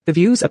The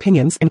views,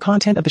 opinions, and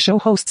content of the show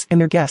hosts and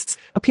their guests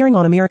appearing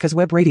on America's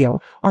Web Radio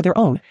are their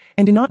own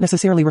and do not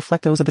necessarily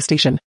reflect those of the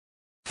station.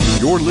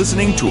 You're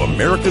listening to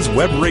America's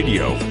Web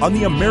Radio on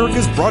the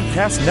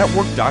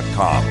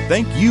AmericasBroadcastNetwork.com.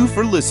 Thank you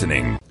for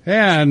listening.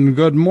 And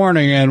good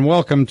morning and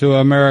welcome to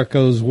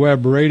America's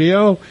Web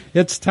Radio.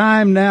 It's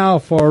time now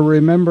for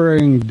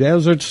remembering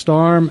Desert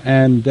Storm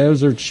and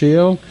Desert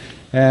Shield.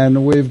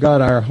 And we've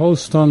got our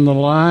host on the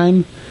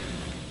line,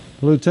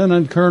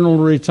 Lieutenant Colonel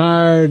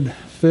retired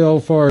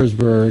Phil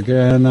Forsberg.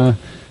 And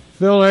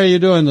Phil, how are you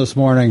doing this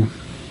morning?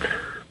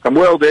 I'm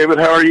well, David.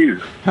 How are you?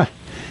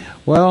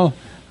 Well,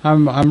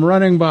 I'm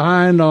running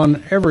behind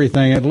on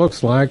everything, it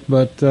looks like,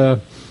 but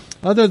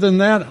other than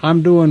that,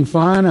 I'm doing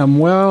fine. I'm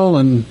well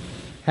and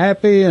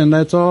happy, and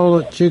that's all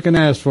that you can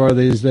ask for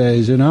these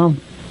days, you know.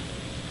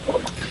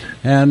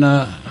 And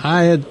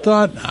I had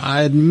thought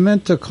I had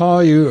meant to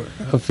call you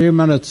a few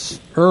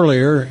minutes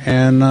earlier,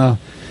 and I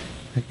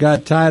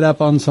got tied up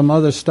on some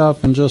other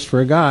stuff and just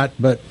forgot.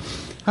 But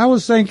I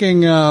was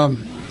thinking, after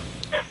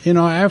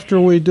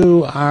we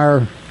do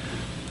our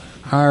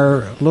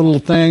little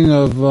thing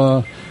of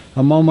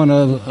a moment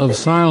of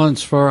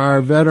silence for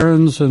our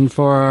veterans and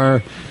for our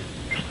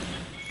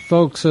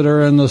folks that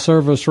are in the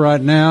service right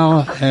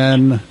now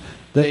and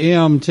the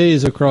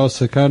EMTs across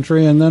the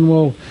country, and then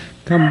we'll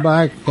come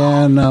back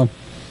and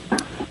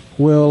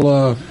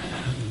we'll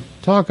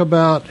talk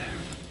about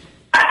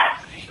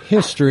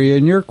history.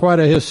 And you're quite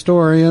a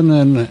historian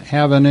and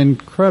have an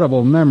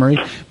incredible memory,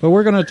 but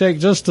we're going to take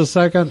just a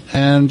second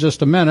and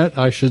just a minute,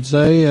 I should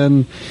say,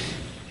 and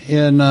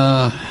in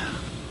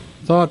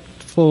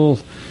thoughtful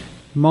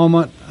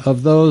moment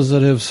of those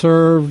that have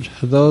served,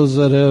 those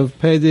that have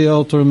paid the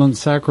ultimate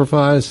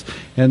sacrifice,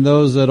 and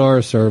those that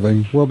are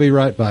serving. We'll be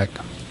right back.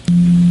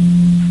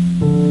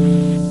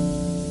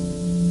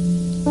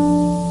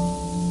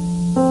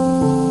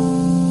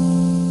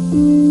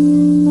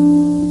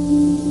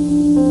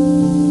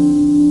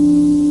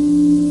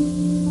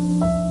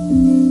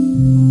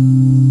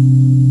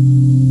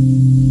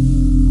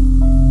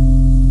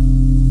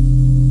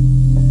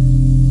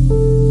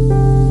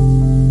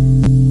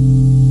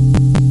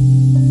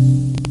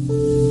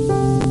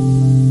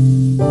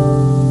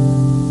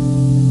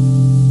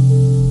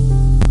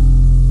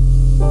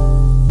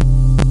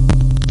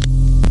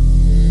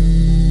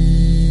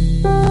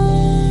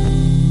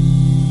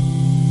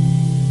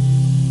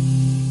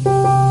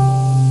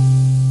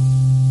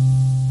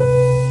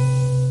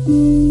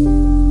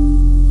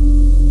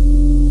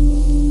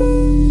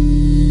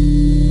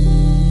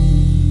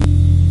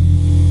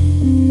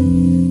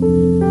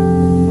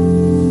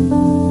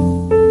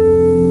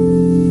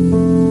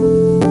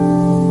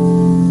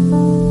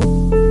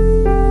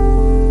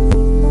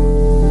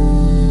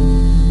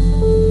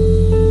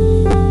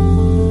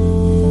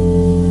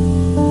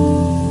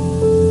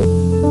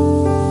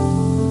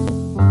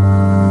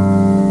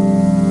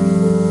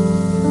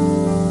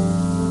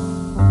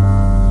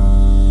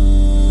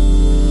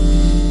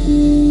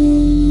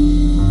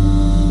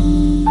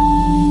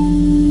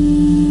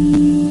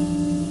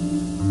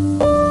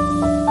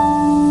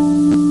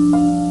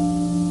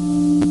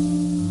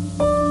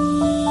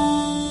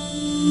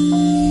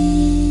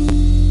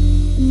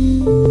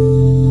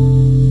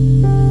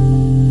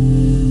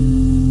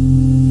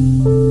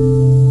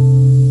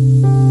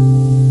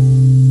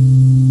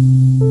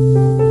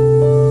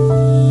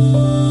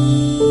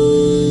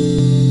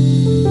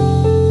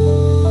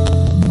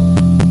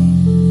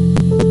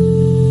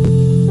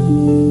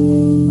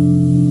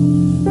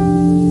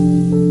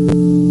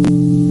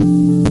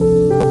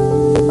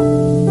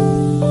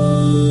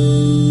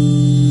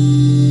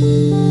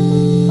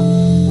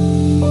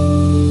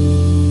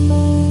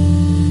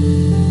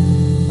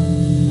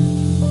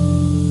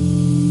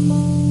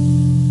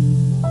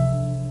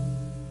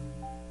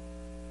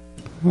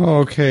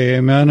 Okay,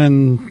 amen,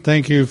 and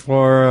thank you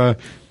for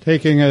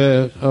taking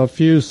a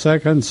few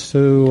seconds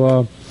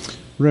to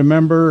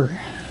remember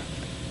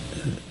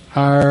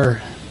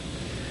our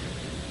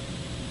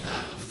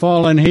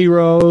fallen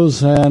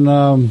heroes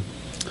and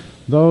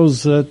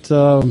those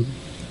that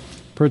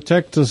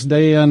protect us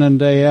day in and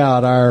day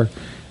out.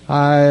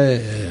 I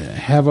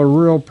have a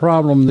real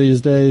problem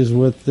these days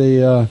with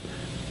the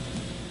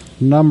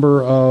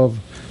number of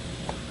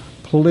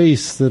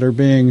police that are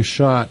being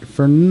shot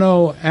for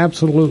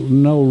absolute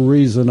no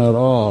reason at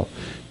all.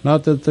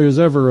 Not that there's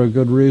ever a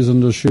good reason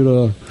to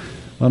shoot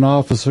an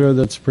officer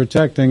that's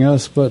protecting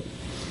us, but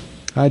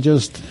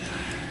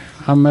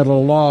I'm at a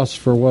loss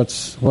for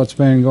what's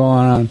been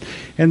going on.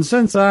 And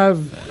since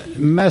I've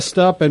messed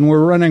up and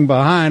we're running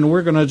behind,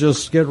 we're going to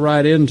just get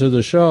right into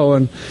the show.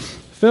 And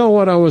Phil,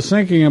 what I was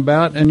thinking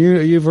about, and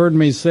you've heard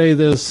me say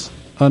this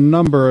a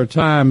number of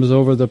times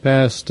over the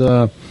past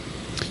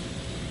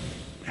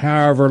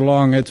however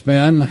long it's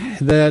been,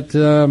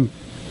 that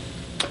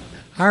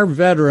our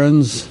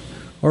veterans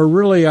are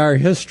really our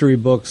history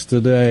books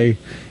today.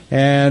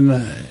 And,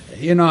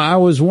 I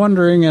was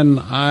wondering,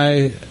 and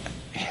I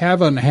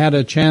haven't had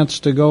a chance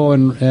to go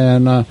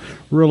and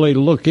really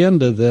look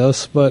into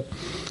this, but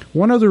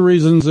one of the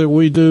reasons that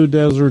we do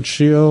Desert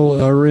Shield,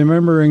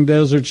 remembering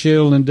Desert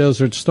Shield and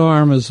Desert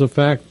Storm, is the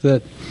fact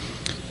that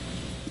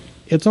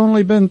it's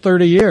only been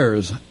 30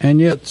 years,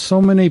 and yet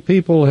so many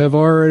people have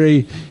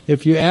already,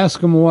 if you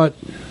ask them what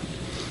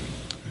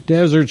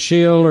Desert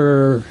Shield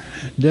or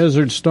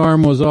Desert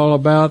Storm was all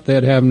about,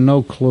 they'd have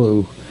no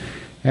clue.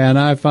 And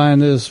I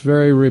find this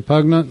very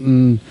repugnant,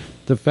 and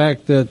the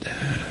fact that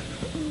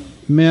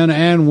men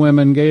and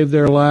women gave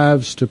their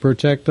lives to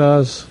protect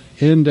us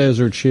in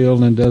Desert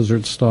Shield and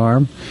Desert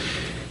Storm.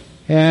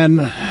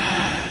 And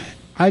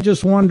I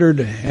just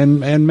wondered,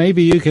 and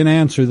maybe you can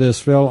answer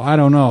this, Phil, I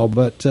don't know,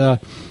 but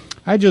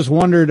I just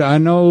wondered, I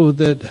know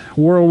that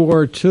World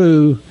War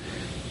II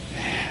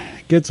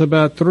gets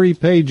about 3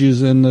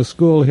 pages in the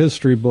school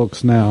history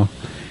books now,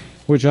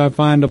 which I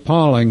find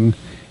appalling.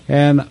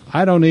 And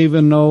I don't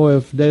even know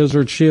if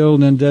Desert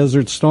Shield and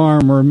Desert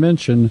Storm were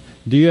mentioned.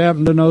 Do you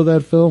happen to know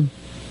that, Phil?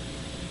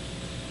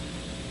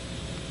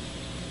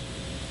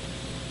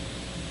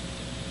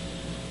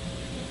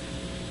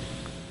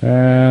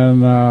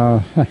 And,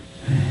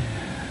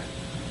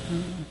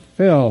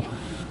 Phil.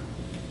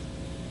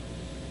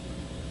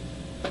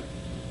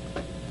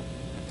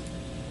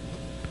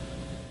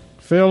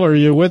 Phil, are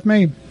you with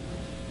me?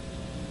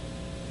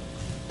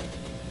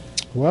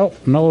 Well,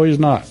 no, he's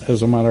not,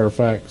 as a matter of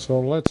fact. So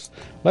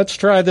let's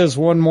try this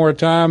one more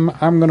time.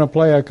 I'm going to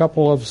play a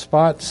couple of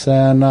spots,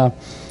 and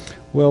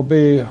we'll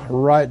be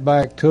right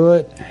back to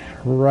it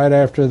right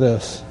after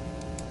this.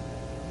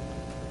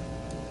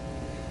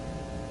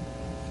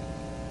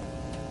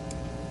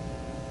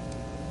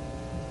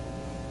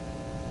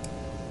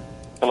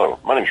 Hello,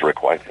 my name is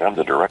Rick White, and I'm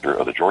the director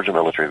of the Georgia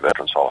Military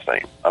Veterans Hall of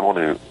Fame. I want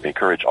to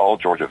encourage all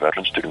Georgia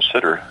veterans to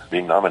consider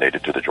being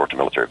nominated to the Georgia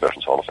Military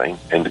Veterans Hall of Fame.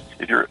 And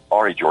if you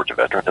are a Georgia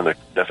veteran, and the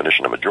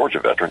definition of a Georgia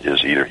veteran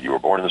is either you were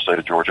born in the state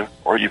of Georgia,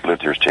 or you've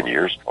lived here 10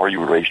 years, or you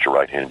were raised to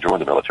right hand and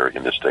joined the military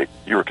in this state,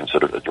 you are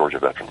considered a Georgia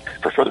veteran.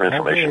 For further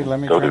information,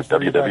 go to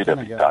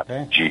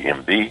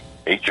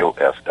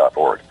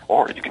www.gmbhof.org,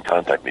 or you can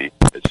contact me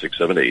at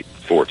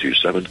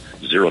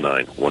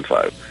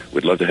 678-427-0915.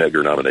 We'd love to have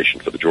your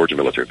nomination for the Georgia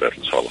Military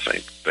Veterans Hall of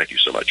Fame. Thank you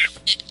so much.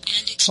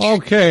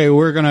 Okay,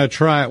 we're going to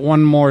try it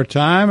one more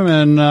time.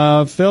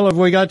 And, Phil, have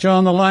we got you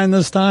on the line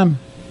this time?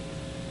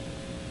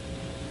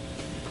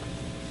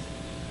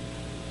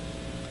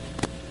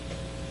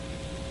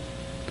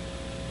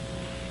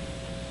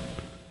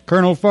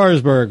 Colonel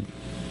Forsberg.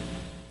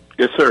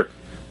 Yes, sir.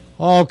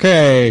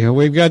 Okay,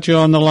 we've got you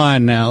on the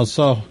line now.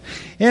 So,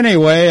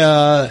 anyway,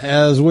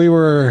 as we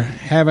were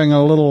having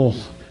a little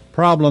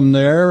problem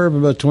there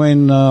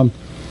between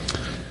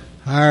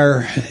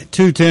our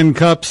 2 tin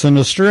cups and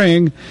a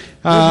string.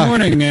 Good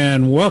morning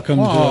and welcome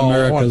to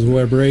America's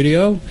Web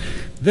Radio.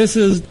 This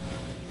is...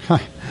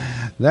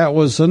 That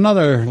was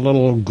another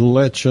little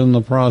glitch in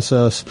the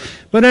process.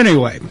 But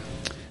anyway,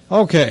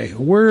 okay,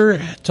 we're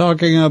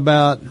talking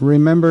about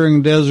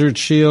remembering Desert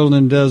Shield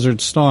and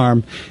Desert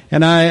Storm.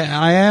 And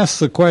I asked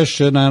the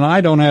question, and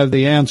I don't have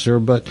the answer,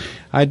 but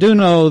I do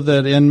know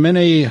that in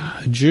many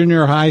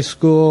junior high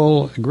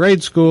school,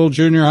 grade school,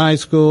 junior high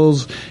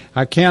schools,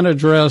 I can't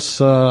address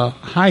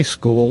high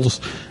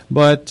schools,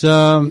 but,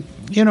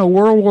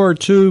 World War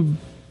II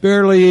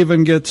barely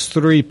even gets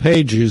 3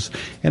 pages.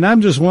 And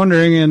I'm just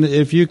wondering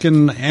if you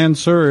can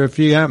answer, if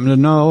you happen to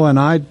know, and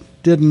I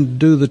didn't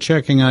do the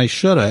checking I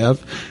should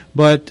have,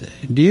 but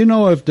do you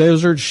know if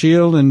Desert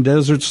Shield and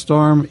Desert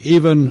Storm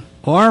even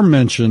are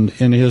mentioned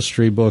in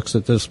history books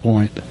at this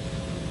point?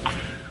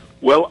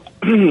 Well,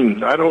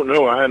 I don't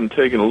know. I hadn't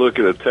taken a look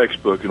at a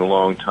textbook in a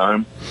long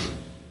time,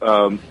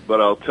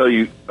 but I'll tell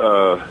you,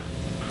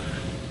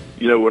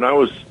 when I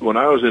was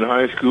in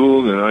high school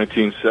in the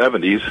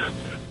 1970s,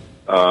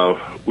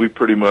 we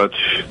pretty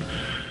much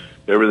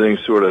everything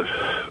sort of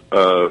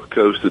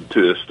coasted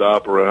to a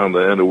stop around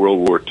the end of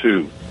World War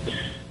II,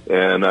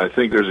 and I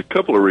think there's a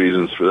couple of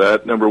reasons for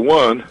that. Number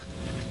one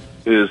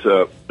is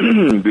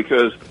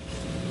because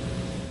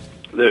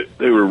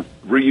they were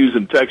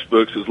reusing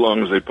textbooks as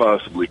long as they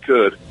possibly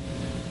could.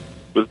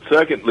 But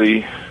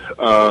secondly,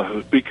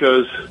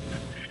 because,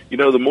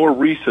 the more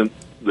recent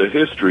the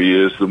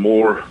history is, the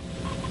more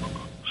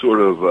sort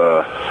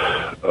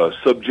of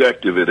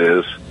subjective it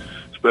is,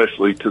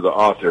 especially to the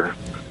author.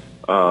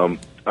 I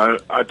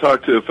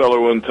talked to a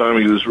fellow one time.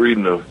 He was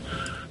reading a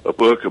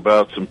book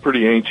about some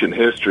pretty ancient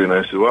history, and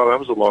I said, well, that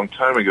was a long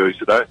time ago. He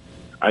said,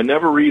 I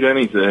never read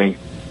anything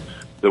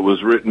that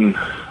was written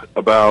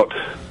about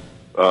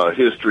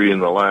history in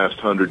the last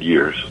 100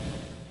 years,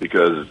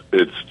 because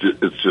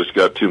it's just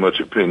got too much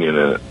opinion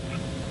in it.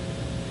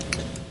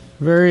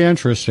 Very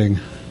interesting.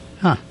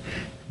 Huh.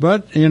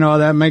 But,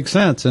 that makes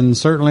sense. And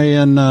certainly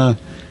in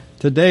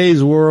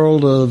today's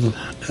world of,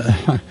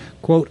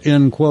 quote,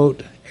 end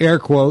quote, air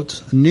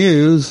quotes,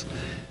 news,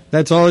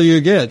 that's all you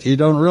get. You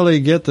don't really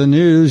get the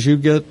news. You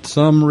get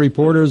some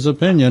reporter's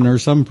opinion or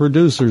some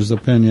producer's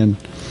opinion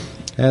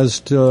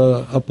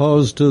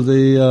opposed to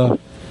the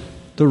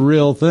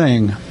real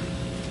thing.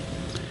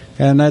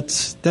 And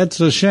that's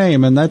a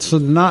shame, and that's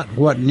not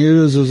what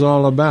news is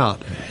all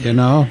about,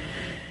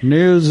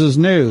 news is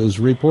news,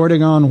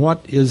 reporting on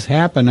what is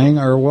happening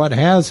or what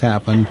has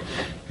happened.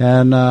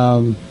 And,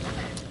 how...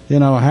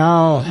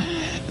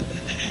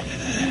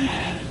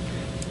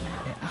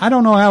 I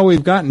don't know how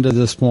we've gotten to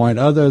this point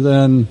other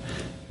than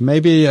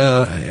maybe,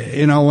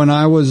 when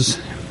I was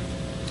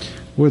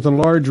with a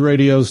large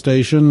radio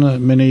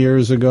station many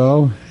years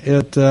ago,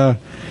 David,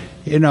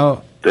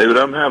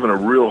 I'm having a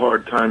real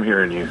hard time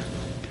hearing you.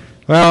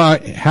 Well,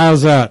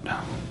 how's that?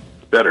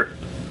 Better.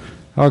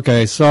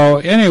 Okay, so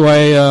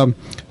anyway,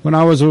 when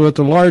I was with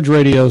a large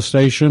radio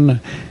station,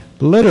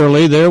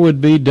 literally there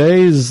would be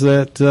days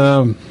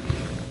that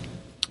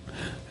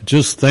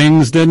just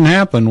things didn't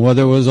happen,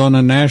 whether it was on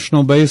a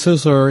national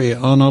basis or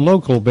on a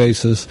local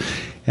basis.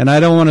 And I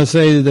don't want to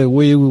say that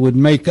we would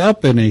make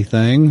up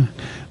anything,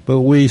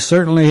 but we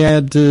certainly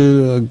had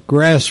to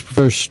grasp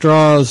for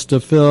straws to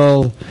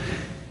fill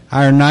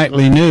our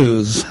nightly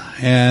news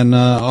and or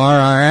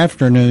our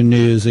afternoon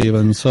news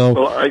even. So,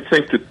 well, I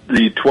think that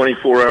the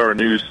 24-hour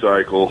news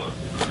cycle,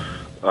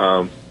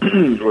 or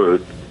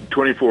the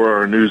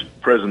 24-hour news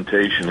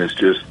presentation is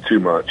just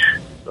too much.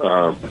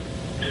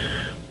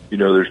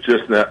 There's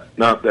just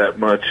not that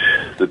much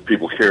that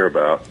people care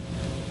about,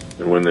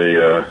 and when they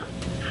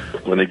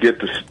get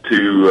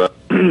to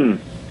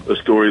a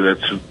story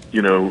that's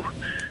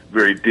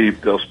very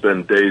deep, they'll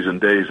spend days and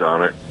days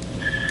on it,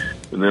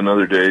 and then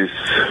other days,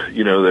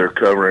 they're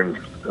covering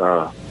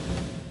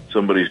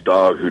somebody's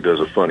dog who does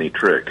a funny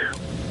trick.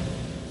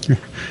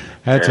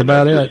 That's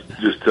about it.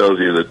 Just tells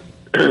you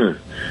that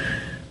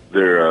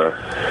there's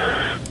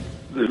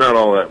not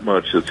all that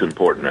much that's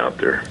important out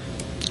there.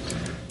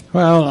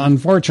 Well,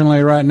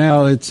 unfortunately, right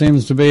now it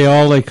seems to be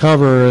all they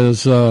cover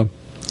is a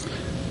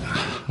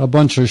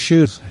bunch of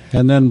shoots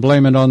and then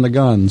blame it on the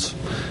guns.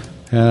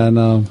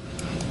 And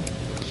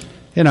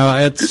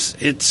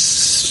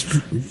it's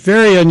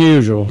very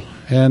unusual,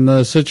 and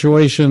the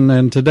situation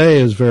and today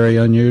is very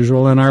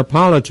unusual, and our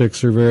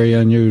politics are very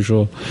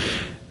unusual.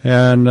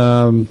 And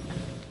the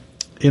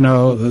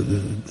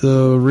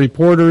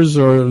reporters,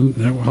 or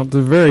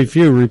the very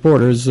few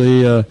reporters,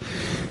 the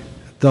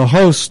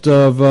host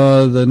of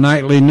the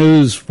nightly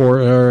news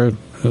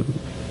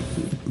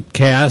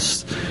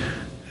cast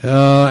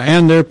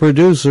and their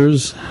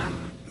producers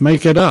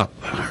make it up.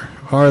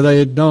 Or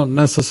they don't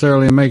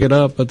necessarily make it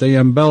up, but they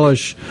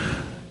embellish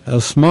a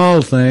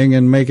small thing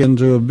and make it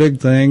into a big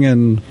thing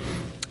and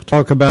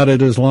talk about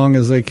it as long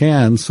as they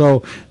can.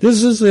 So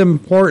this is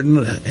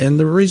important, and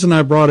the reason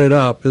I brought it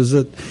up is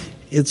that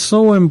it's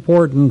so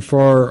important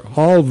for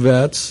all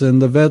vets,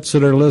 and the vets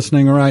that are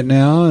listening right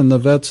now and the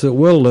vets that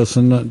will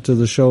listen to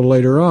the show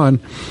later on,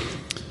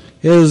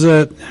 is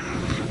that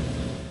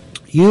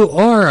you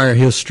are our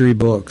history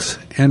books,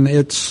 and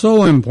it's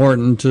so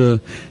important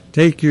to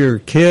take your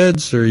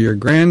kids or your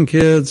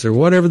grandkids or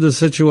whatever the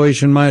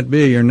situation might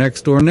be, your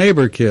next-door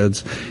neighbor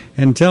kids,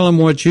 and tell them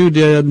what you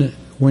did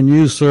when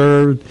you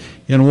served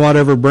in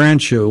whatever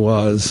branch it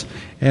was,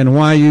 and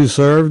why you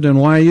served and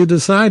why you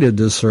decided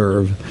to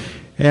serve.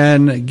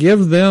 And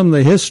give them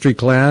the history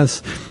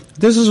class.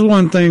 This is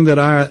one thing that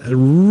I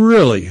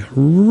really,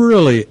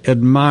 really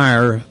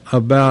admire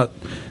about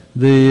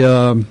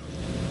the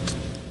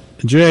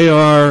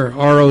JR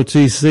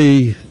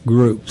ROTC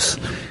groups,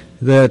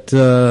 that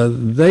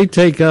they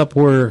take up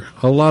where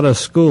a lot of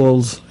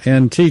schools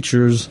and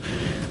teachers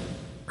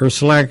are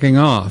slacking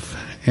off.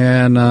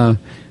 And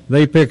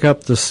they pick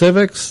up the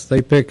civics,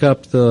 they pick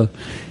up the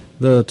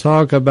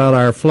talk about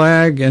our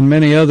flag and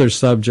many other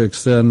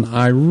subjects, and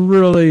I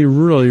really,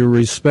 really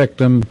respect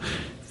them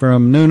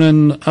from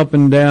Noonan up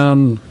and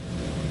down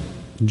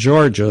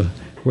Georgia,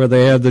 where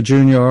they have the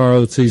junior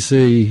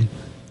ROTC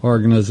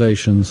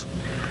organizations.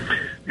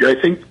 Yeah, I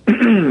think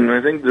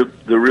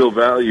the real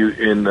value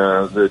in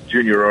the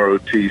junior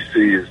ROTC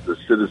is the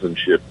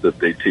citizenship that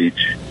they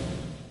teach.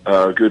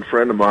 A good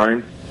friend of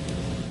mine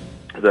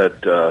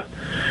that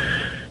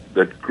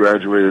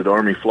graduated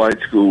Army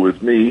Flight School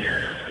with me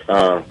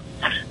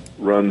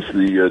runs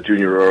the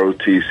junior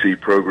ROTC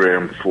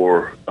program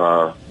for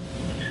a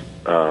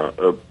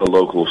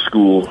local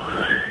school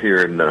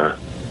here in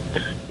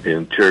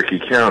Cherokee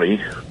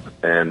County,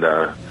 and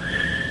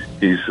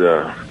he's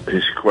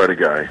quite a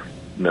guy.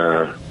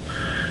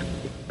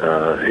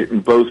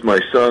 Both my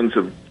sons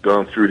have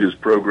gone through his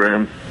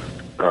program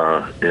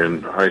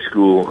in high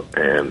school,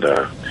 and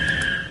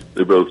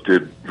they both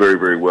did very,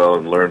 very well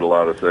and learned a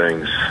lot of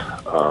things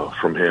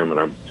from him, and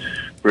I'm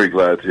very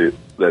glad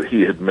that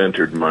he had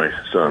mentored my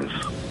sons.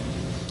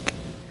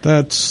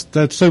 That's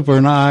super,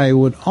 and I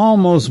would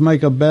almost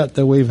make a bet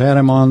that we've had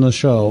him on the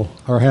show,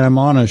 or had him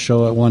on a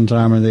show at one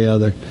time or the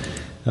other.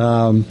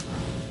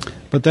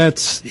 But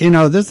that's,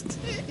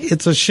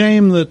 it's a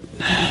shame that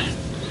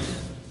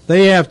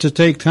they have to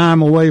take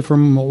time away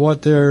from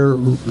what they're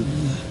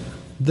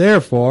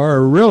there for,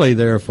 or really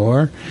there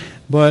for.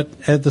 But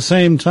at the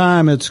same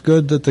time, it's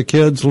good that the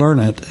kids learn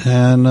it.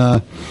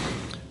 And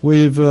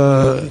we've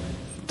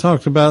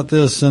talked about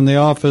this in the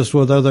office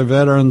with other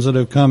veterans that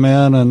have come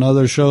in and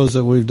other shows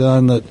that we've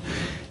done, that,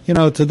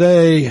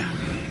 today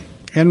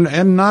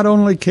And not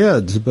only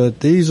kids,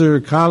 but these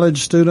are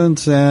college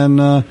students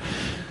and...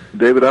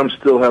 David, I'm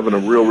still having a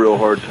real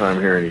hard time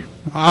hearing you.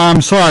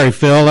 I'm sorry,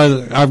 Phil.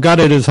 I've got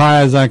it as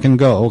high as I can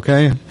go,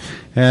 okay?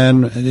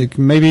 And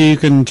maybe you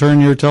can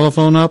turn your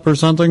telephone up or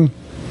something?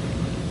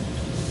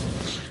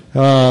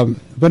 But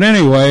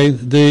anyway,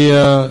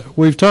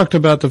 we've talked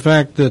about the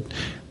fact that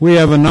we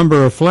have a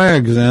number of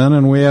flags in,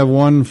 and we have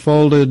one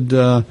folded,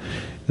 the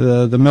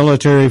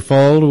military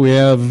fold. We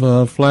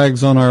have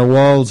flags on our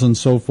walls and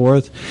so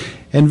forth.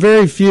 And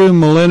very few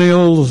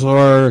millennials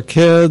or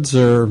kids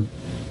or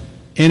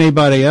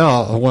anybody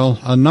else, well,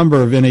 a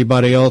number of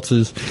anybody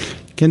else's,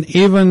 can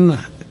even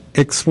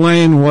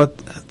explain what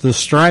the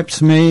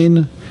stripes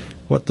mean,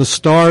 what the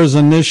stars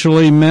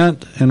initially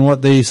meant, and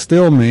what they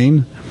still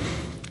mean.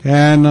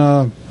 And,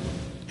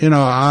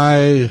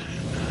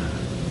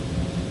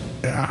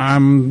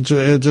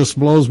 it just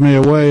blows me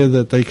away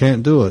that they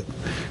can't do it.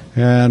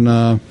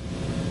 And,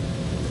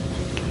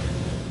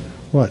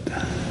 what?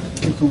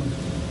 Keep going.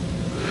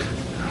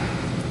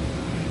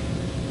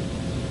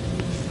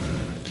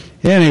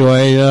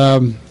 Anyway,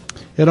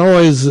 it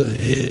always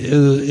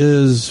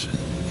is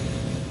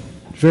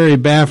very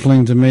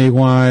baffling to me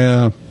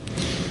why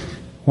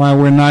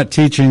we're not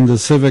teaching the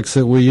civics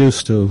that we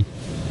used to,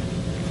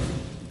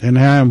 and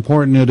how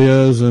important it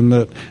is, and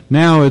that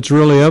now it's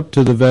really up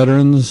to the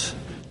veterans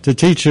to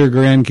teach their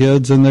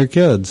grandkids and their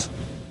kids,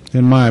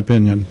 in my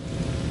opinion.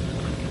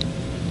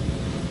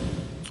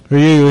 Are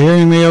you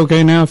hearing me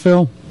okay now,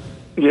 Phil?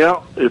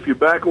 Yeah, if you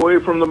back away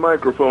from the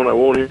microphone, I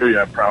won't hear you,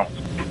 I promise.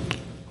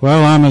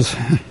 Well,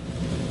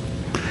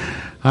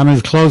 I'm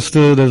as close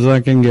to it as I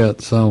can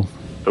get, so.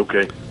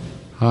 Okay.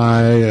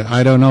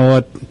 I don't know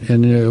what,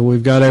 and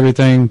we've got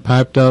everything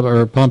piped up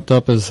or pumped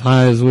up as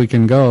high as we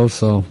can go,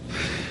 so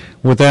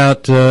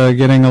without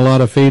getting a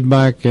lot of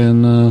feedback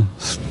and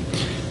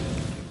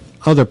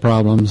other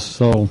problems.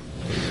 So,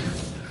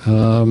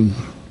 we'll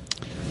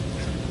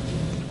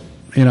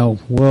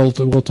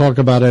talk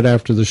about it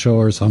after the show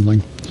or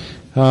something.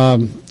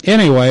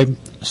 Anyway,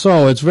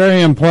 so it's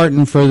very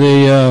important for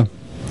the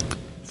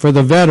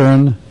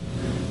veteran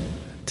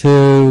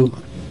to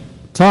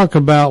talk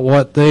about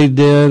what they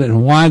did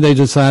and why they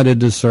decided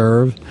to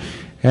serve,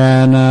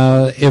 and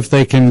if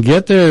they can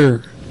get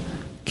their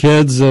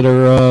kids that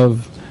are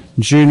of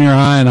junior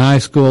high and high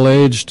school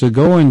age to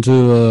go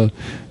into a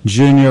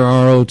junior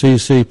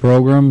ROTC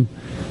program,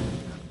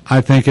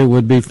 I think it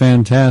would be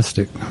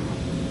fantastic.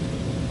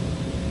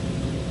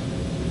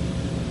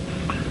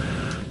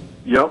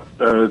 Yep,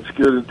 it's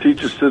good. It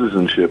teaches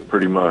citizenship,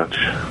 pretty much.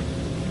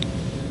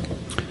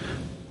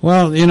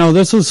 Well,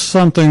 this is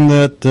something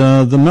that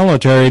the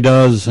military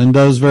does and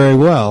does very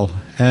well,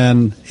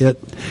 and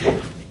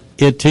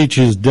it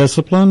teaches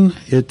discipline.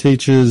 It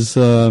teaches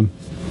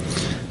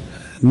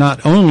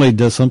not only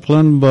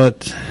discipline,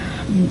 but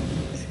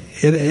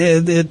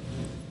the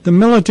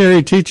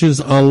military teaches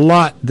a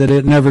lot that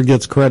it never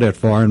gets credit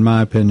for, in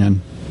my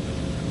opinion.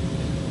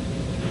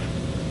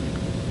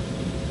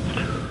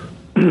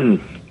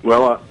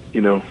 Well,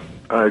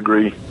 I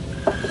agree.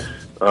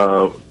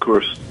 Of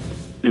course,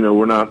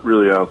 we're not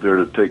really out there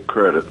to take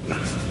credit.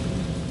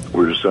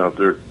 We're just out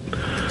there.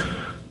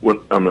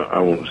 I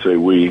won't say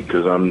we,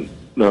 because I'm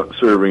not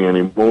serving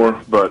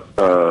anymore. But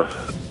they're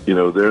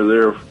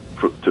there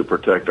to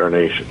protect our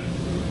nation.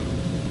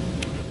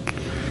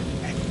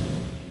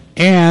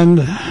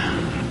 And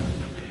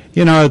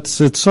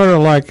it's sort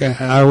of like,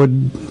 I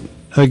would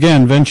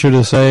again venture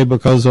to say,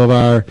 because of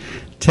our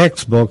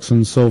textbooks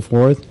and so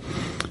forth,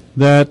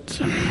 that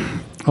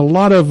a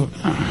lot of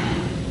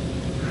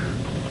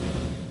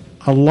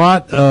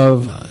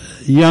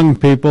young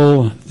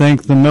people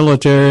think the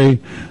military,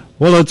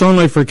 well, it's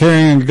only for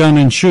carrying a gun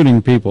and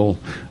shooting people,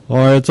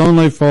 or it's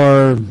only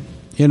for,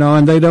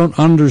 and they don't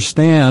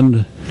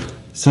understand,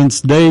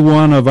 since day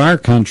one of our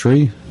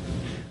country,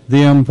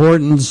 the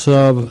importance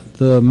of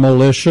the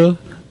militia,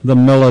 the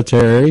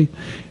military,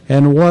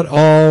 and what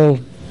all,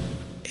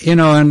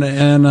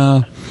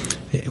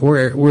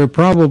 we're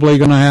probably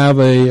going to have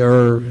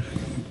or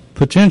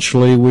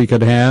potentially we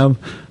could have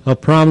a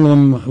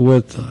problem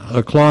with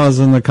a clause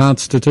in the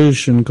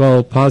Constitution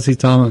called posse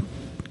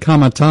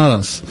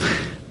comitatus.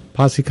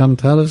 Posse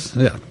comitatus?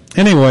 Yeah.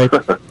 Anyway,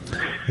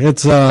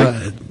 it's...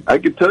 I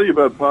could tell you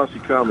about posse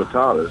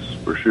comitatus,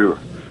 for sure.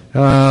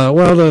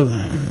 Well,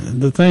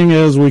 the thing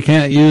is, we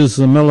can't use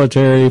the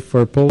military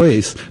for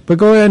police. But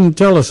go ahead and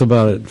tell us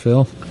about it,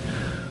 Phil.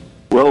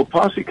 Well,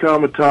 Posse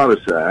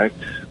Comitatus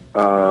Act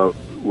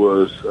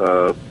was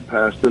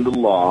passed into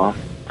law,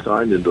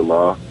 signed into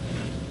law,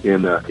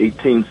 in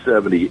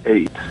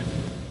 1878.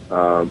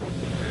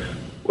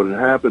 What had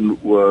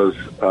happened was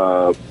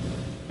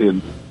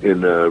in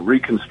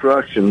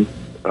Reconstruction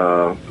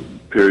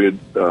period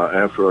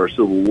after our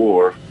Civil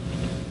War,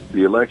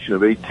 the election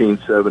of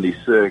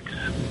 1876,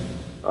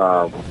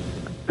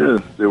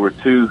 there were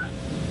two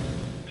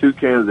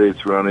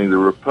candidates running. The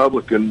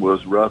Republican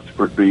was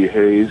Rutherford B.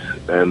 Hayes,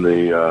 and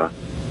the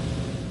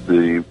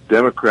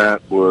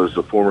Democrat was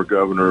the former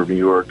governor of New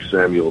York,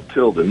 Samuel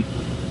Tilden.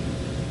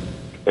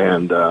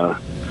 And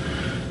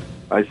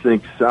I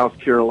think South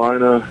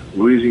Carolina,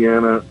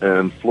 Louisiana,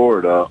 and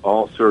Florida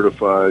all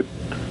certified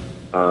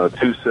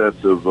 2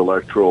 sets of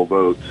electoral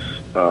votes,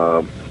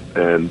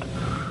 and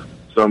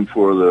some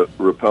for the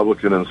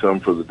Republican and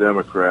some for the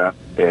Democrat.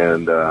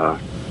 And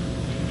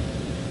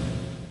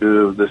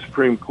the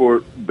Supreme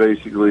Court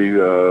basically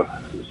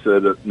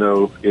said that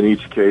no, in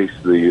each case,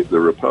 the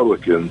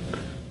Republican,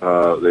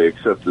 they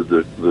accepted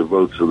the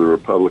votes of the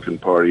Republican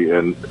Party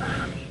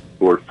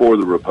or for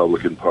the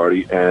Republican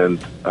Party,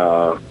 and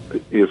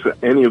if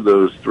any of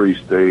those 3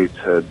 states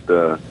had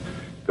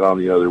gone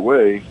the other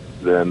way,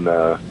 then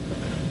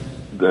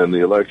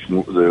the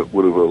election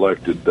would have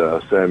elected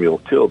Samuel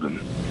Tilden.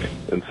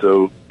 And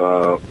so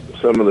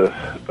some of the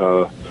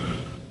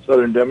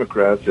Southern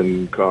Democrats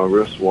in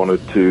Congress wanted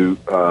to,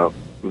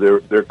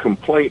 their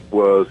complaint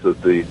was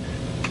that the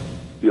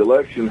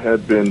election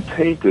had been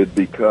tainted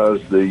because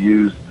they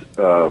used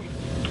the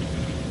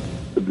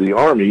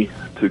Army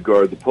to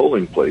guard the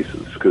polling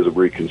places because of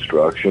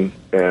Reconstruction,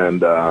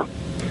 and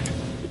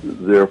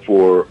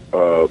therefore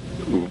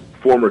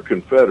former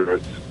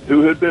Confederates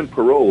who had been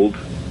paroled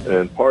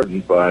and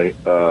pardoned by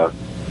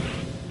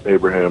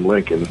Abraham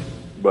Lincoln,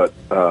 but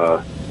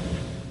the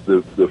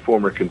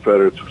former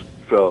Confederates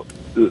felt,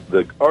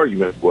 the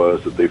argument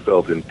was that they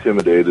felt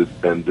intimidated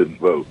and didn't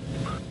vote.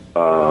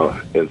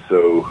 And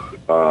so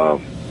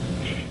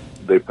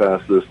they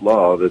passed this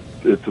law that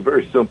it's a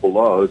very simple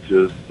law. It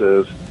just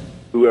says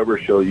whoever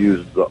shall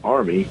use the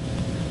Army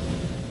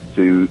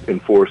to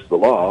enforce the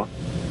law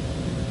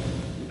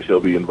shall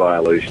be in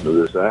violation of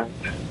this act.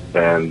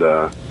 And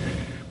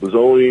was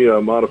only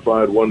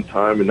modified one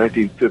time in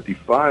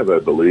 1955, I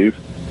believe,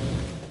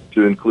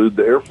 to include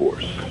the Air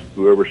Force.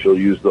 Whoever shall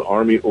use the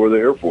Army or the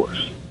Air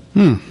Force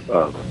to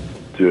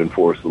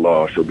enforce the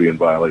law shall be in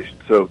violation.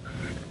 So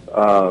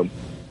the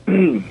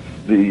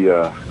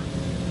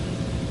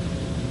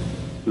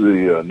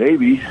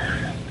Navy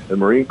and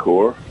Marine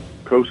Corps,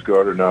 Coast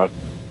Guard are not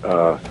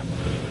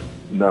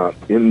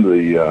in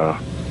the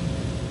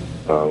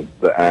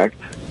act.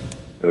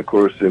 And of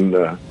course, in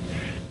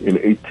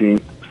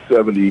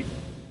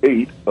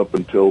 1878 up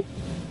until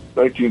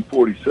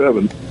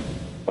 1947,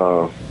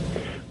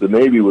 the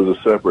Navy was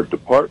a separate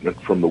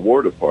department from the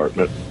War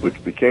Department,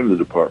 which became the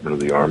Department of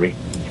the Army.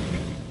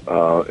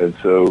 And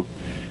so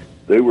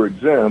they were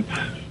exempt,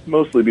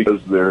 mostly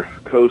because of their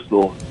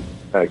coastal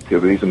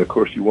activities. And of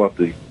course, you want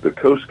the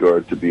Coast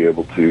Guard to be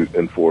able to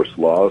enforce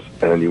laws,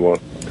 and you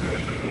want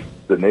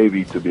the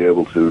Navy to be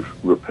able to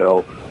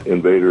repel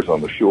invaders on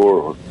the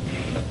shore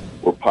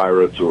or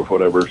pirates or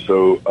whatever.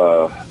 So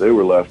they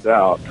were left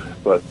out.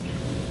 But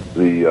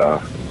the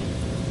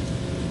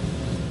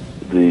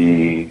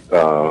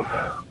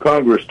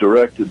Congress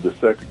directed the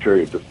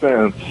Secretary of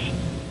Defense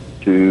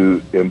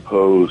to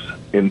impose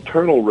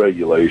internal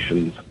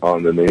regulations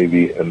on the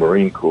Navy and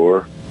Marine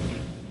Corps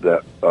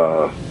that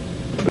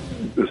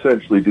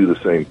essentially do the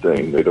same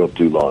thing. They don't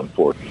do law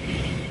enforcement.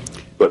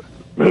 But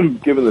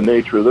given the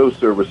nature of those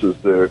services,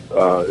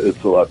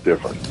 it's a lot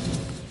different.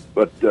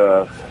 But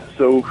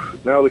so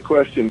now the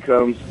question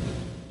comes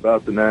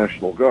about the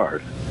National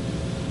Guard.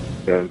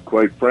 And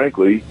quite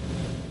frankly,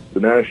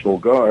 the National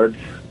Guard,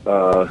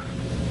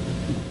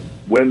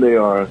 when they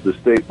are the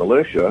state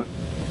militia,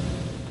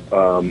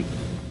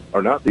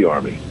 are not the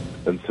Army,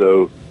 and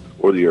so,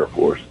 or the Air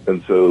Force,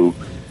 and so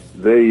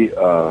they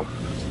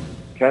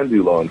can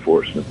do law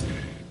enforcement.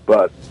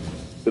 But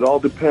it all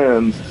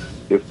depends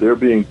if they're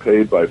being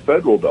paid by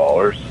federal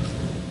dollars,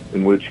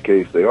 in which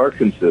case they are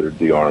considered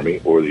the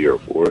Army or the Air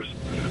Force,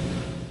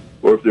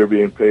 or if they're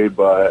being paid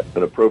by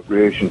an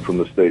appropriation from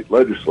the state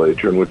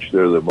legislature, in which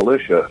they're the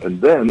militia, and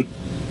then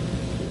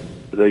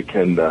they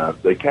can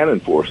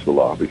enforce the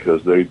law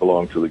because they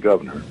belong to the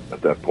governor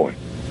at that point.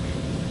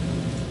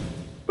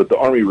 But the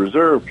Army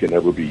Reserve can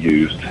never be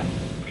used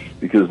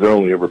because they're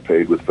only ever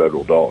paid with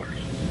federal dollars.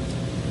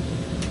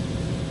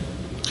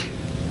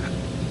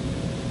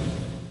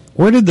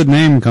 Where did the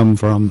name come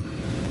from?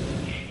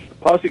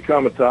 Posse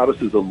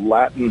Comitatus is a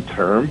Latin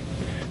term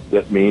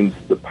that means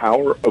the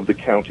power of the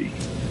county.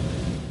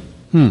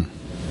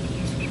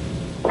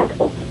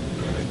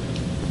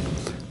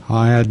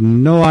 I had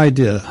no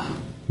idea,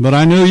 but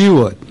I knew you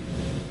would.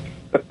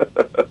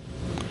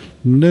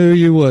 Knew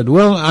you would.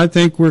 Well, I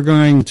think we're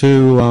going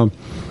to,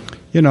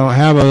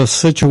 have a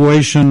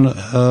situation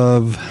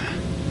of,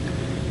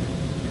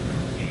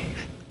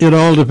 it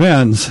all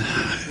depends.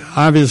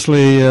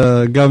 Obviously,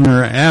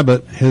 Governor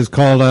Abbott has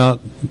called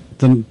out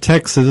the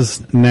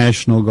Texas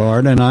National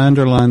Guard, and I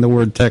underline the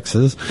word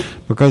Texas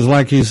because,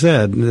 like you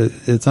said,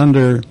 it's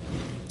under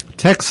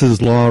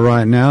Texas law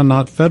right now,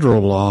 not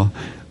federal law.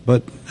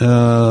 But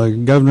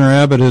Governor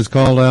Abbott has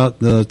called out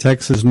the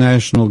Texas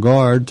National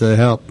Guard to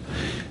help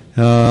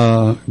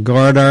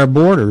guard our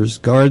borders,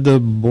 guard the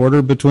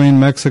border between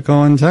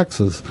Mexico and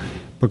Texas,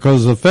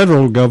 because the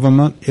federal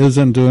government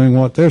isn't doing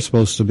what they're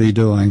supposed to be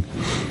doing.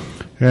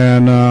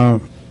 And,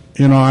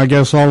 I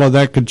guess all of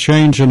that could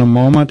change in a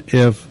moment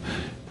if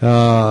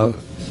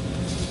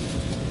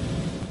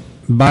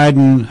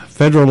Biden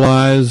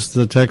federalized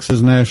the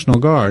Texas National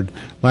Guard,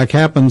 like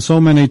happened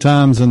so many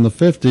times in the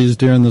 50s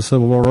during the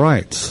civil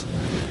rights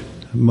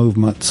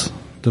movements,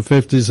 the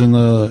 50s and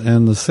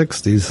the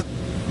 60s,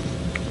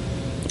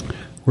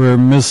 where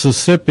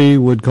Mississippi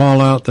would call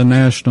out the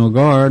National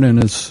Guard,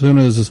 and as soon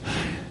as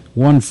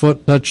one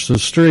foot touched the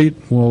street,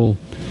 well,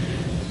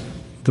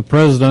 the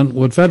president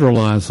would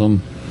federalize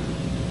them.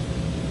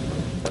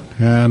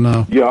 And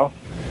yeah,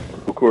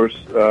 of course.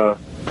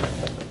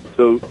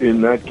 So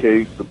in that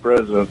case, the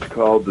president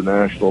called the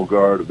National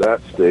Guard of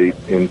that state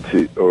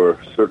into, or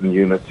certain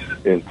units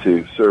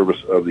into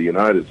service of the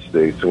United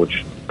States,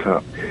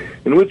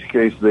 in which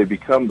case they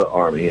become the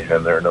Army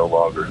and they're no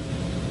longer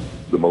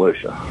the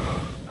militia.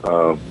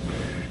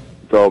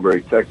 It's all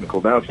very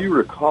technical. Now, if you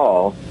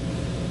recall,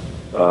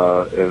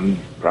 and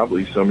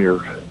probably some of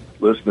your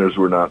listeners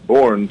were not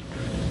born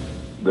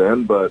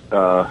then, but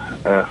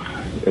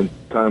and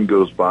time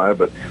goes by,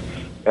 but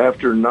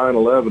after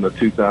 9/11 of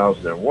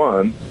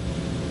 2001,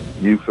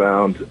 you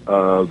found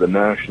the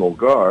National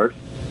Guard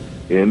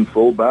in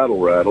full battle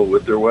rattle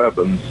with their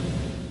weapons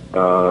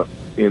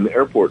in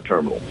airport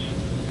terminals.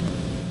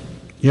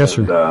 Yes,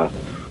 sir. And,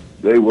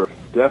 they were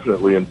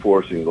definitely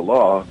enforcing the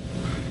law,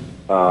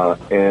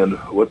 and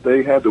what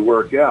they had to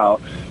work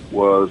out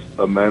was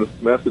a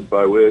method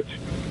by which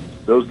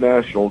those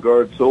National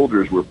Guard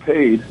soldiers were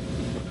paid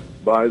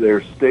by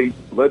their state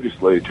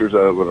legislatures out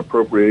of an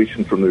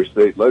appropriation from their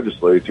state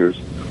legislatures,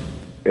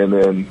 and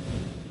then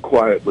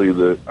quietly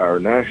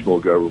our national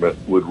government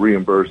would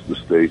reimburse the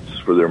states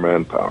for their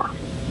manpower.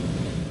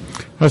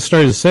 I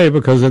started to say,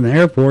 because an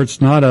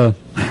airport's not a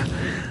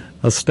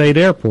state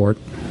airport.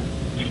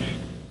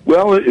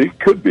 Well, it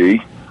could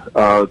be.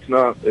 It's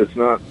not.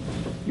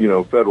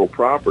 Federal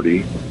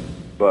property,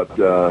 but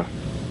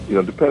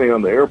depending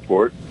on the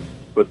airport.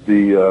 But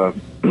the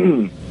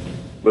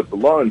but the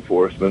law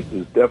enforcement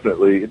is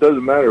definitely. It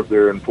doesn't matter if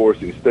they're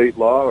enforcing state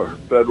law or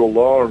federal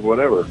law or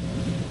whatever.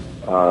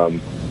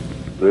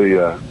 They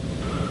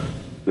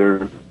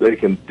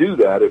can do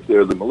that if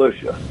they're the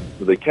militia,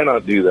 but they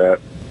cannot do that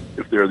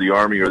if they're the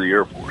Army or the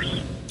Air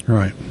Force.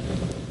 Right.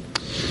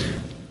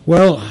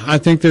 Well, I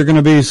think there are going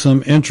to be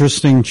some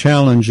interesting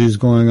challenges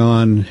going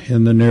on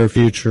in the near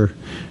future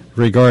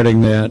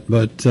regarding that,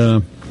 but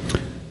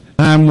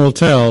time will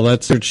tell.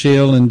 That's Desert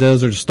Shield and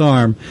Desert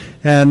Storm.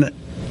 And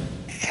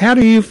how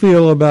do you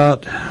feel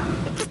about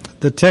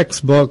the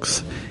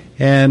textbooks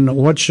and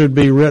what should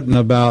be written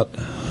about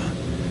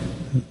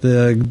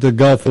the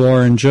Gulf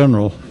War in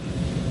general?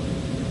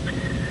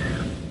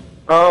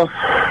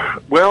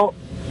 Well,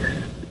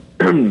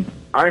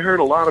 I heard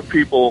a lot of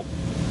people,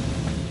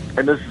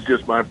 and this is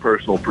just my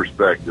personal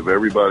perspective.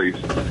 Everybody's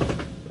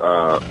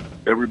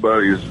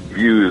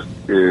view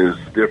is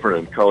different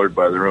and colored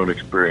by their own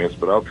experience.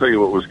 But I'll tell you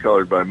what was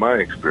colored by my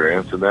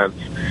experience, and that's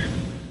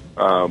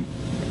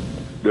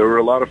there were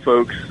a lot of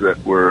folks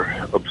that were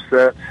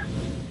upset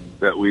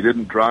that we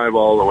didn't drive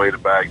all the way to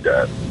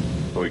Baghdad.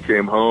 We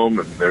came home,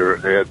 and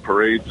they had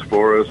parades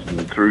for us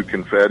and threw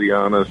confetti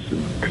on us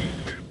and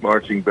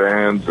marching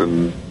bands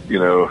and,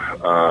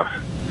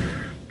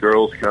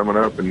 girls coming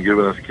up and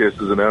giving us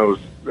kisses, and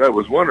that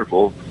was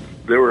wonderful.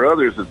 There were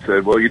others that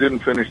said, well, you didn't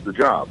finish the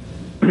job.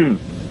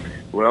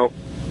 Well,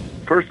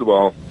 first of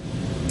all,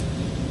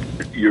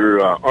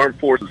 your armed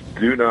forces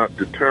do not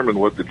determine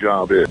what the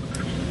job is.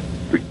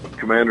 The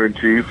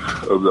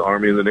commander-in-chief of the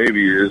Army and the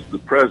Navy is the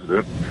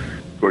president,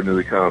 according to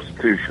the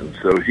Constitution.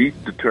 So he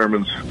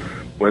determines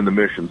when the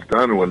mission's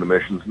done and when the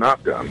mission's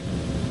not done.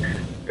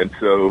 And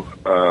so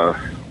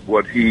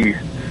what he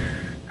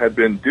had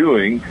been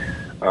doing,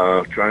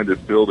 trying to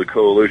build a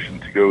coalition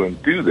to go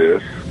and do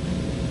this,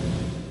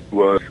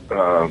 was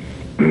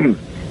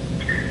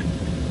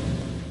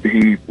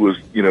he was,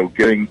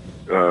 getting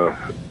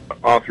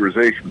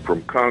authorization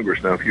from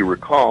Congress. Now, if you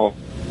recall,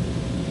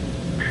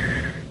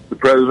 the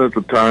president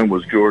at the time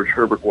was George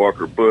Herbert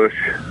Walker Bush,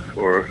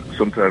 or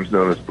sometimes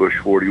known as Bush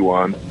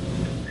 41,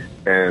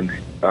 and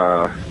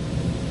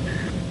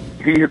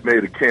he had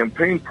made a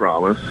campaign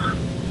promise,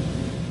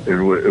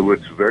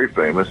 which is very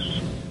famous,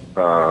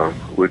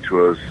 which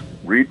was,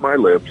 read my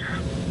lips,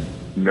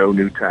 no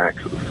new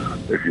taxes,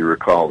 if you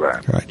recall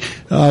that.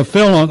 Right.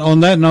 Phil,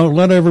 on that note,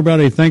 let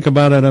everybody think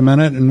about it a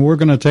minute, and we're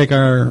going to take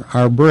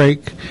our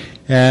break,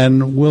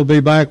 and we'll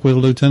be back with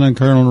Lieutenant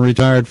Colonel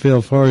retired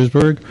Phil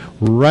Forsberg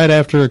right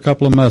after a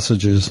couple of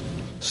messages.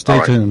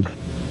 Stay tuned.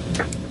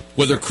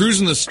 Whether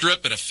cruising the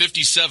Strip in a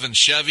 57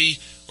 Chevy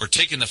or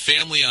taking the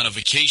family on a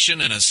vacation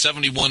in a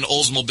 71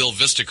 Oldsmobile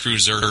Vista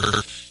Cruiser,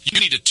 you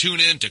need to tune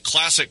in to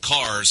Classic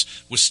Cars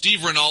with Steve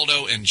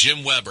Ronaldo and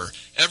Jim Weber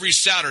every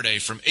Saturday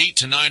from 8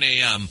 to 9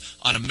 a.m.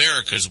 on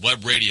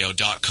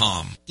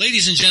americaswebradio.com.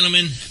 Ladies and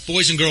gentlemen,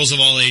 boys and girls of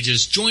all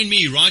ages, join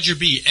me, Roger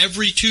B.,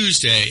 every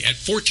Tuesday at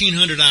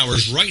 1400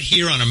 hours right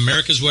here on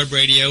America's Web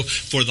Radio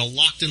for the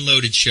Locked and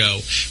Loaded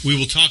Show. We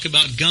will talk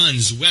about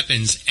guns,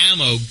 weapons,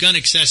 ammo, gun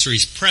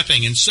accessories,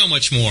 prepping, and so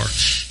much more.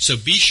 So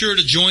be sure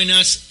to join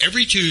us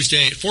every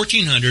Tuesday at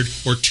 1400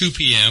 or 2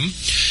 p.m.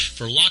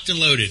 for Locked and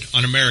Loaded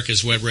on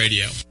America's Web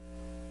Radio.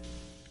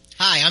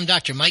 Hi, I'm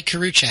Dr. Mike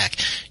Karuchak.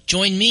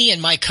 Join me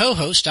and my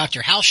co-host,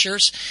 Dr. Hal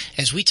Scherz,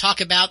 as we talk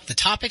about the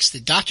topics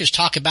that doctors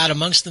talk about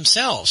amongst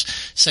themselves,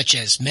 such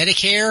as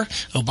Medicare,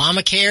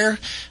 Obamacare,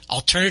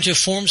 alternative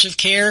forms of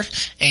care,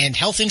 and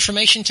health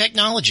information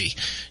technology.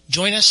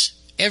 Join us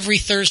every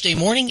Thursday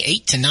morning,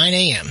 8 to 9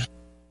 a.m.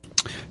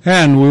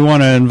 And we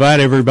want to invite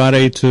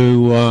everybody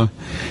to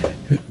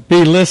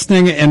be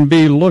listening and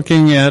be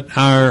looking at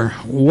our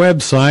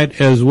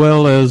website as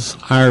well as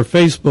our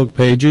Facebook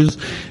pages.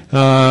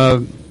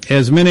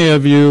 As many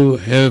of you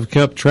have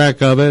kept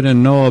track of it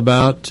and know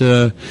about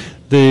the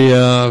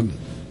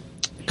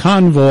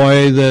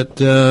convoy that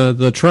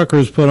the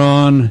truckers put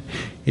on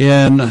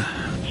in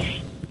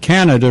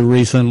Canada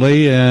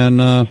recently,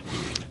 and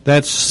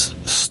that's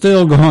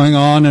still going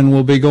on and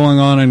will be going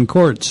on in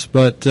courts.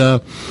 But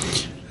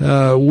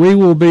we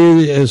will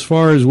be, as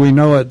far as we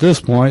know at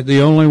this point,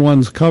 the only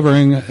ones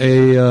covering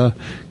a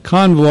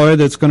convoy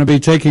that's going to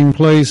be taking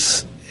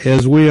place,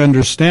 as we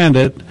understand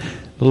it,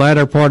 the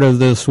latter part of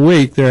this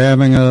week. They're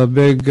having a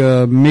big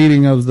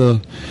meeting of the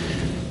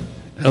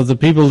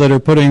people that are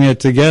putting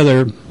it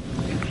together,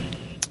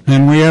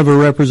 and we have a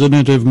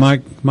representative,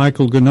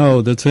 Michael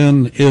Gano, that's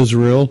in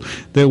Israel,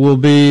 that will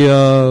be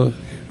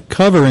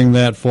covering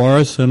that for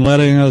us and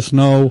letting us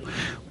know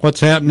what's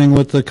happening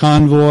with the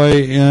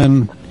convoy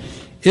in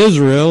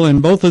Israel.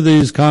 And both of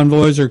these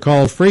convoys are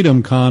called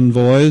Freedom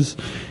Convoys,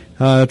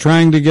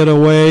 trying to get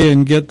away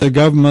and get the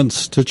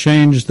governments to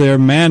change their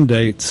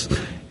mandates.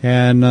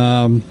 And,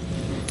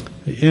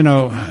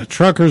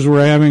 truckers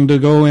were having to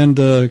go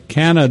into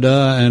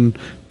Canada and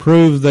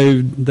prove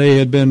they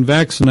had been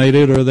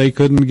vaccinated or they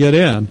couldn't get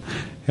in.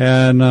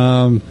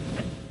 And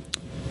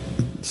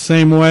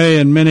same way,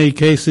 in many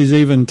cases,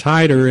 even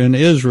tighter in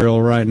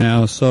Israel right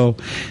now. So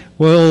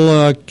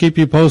we'll keep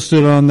you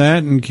posted on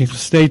that, and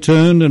stay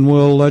tuned, and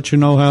we'll let you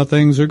know how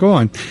things are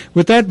going.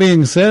 With that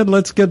being said,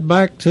 let's get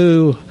back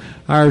to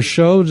our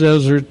show,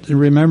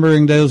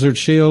 Remembering Desert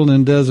Shield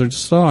and Desert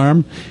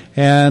Storm,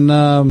 and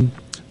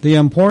the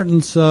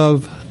importance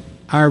of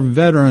our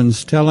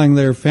veterans telling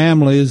their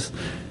families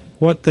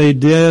what they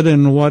did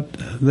and what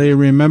they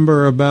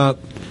remember about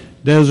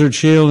Desert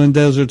Shield and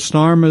Desert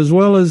Storm, as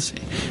well as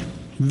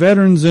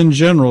veterans in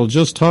general,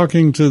 just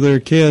talking to their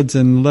kids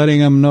and letting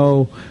them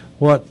know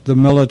what the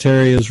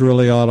military is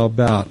really all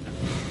about.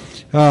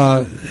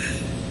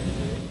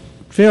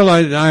 Phil,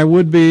 I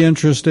would be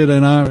interested,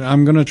 and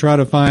I'm going to try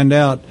to find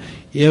out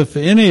if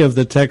any of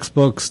the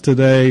textbooks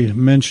today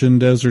mention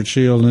Desert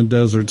Shield and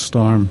Desert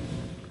Storm.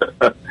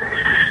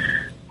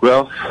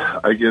 Well,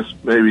 I guess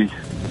maybe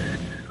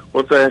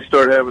once I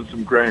start having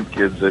some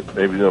grandkids, that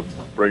maybe they'll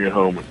bring it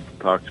home and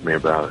talk to me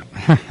about it.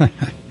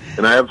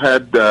 And I have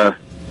had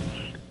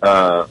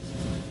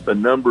a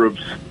number of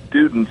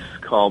students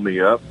call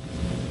me up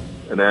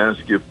and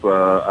ask if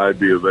I'd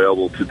be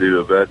available to do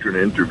a veteran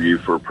interview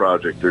for a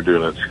project they're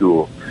doing at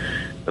school.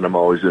 And I'm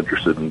always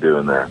interested in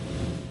doing that.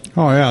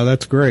 Oh, yeah,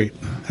 that's great.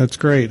 That's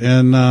great.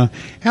 And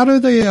how do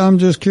they, I'm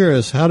just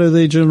curious, how do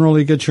they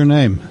generally get your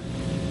name?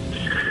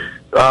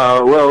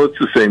 Well, it's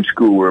the same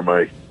school where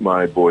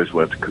my boys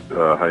went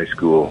to high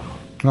school.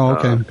 Oh,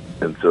 okay.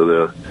 And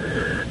so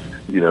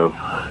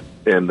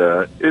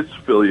it's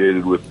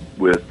affiliated with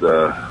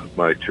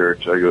my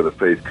church. I go to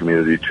Faith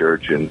Community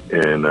Church in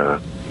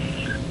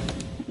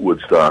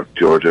Woodstock,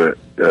 Georgia,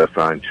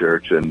 fine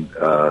church, and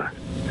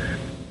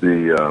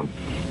the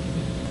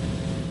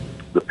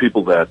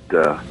people that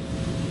a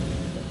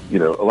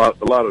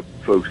lot of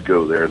folks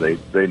go there.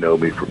 They know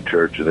me from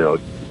church, and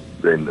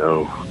they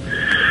know.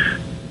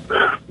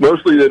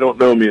 Mostly, they don't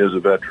know me as a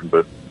veteran,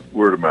 but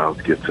word of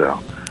mouth gets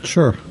out.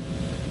 Sure.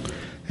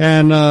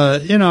 And I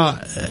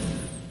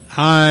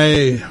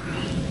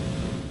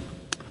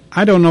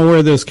don't know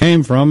where this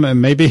came from,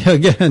 and maybe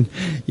again,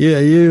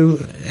 you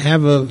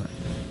have a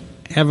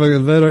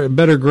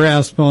better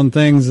grasp on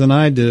things than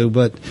I do.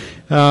 But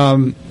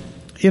I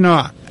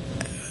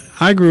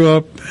grew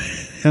up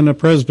in a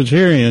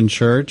Presbyterian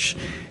church,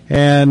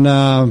 and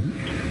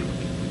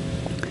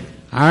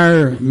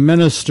our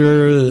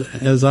minister,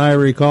 as I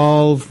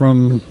recall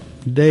from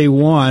day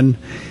one,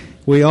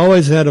 we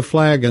always had a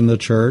flag in the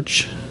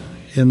church,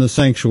 in the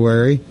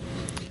sanctuary,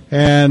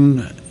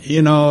 and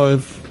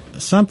if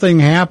something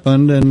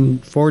happened,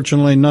 and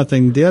fortunately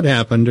nothing did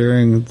happen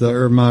during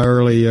my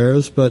early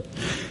years, but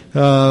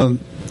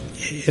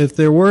if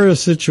there were a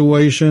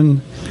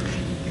situation,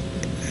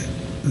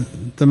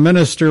 the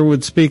minister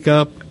would speak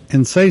up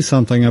and say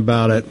something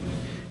about it.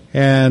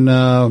 And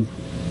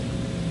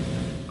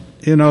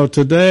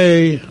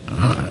today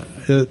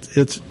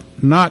it's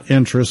not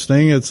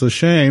interesting. It's a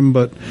shame,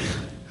 but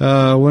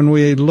when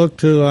we look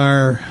to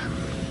our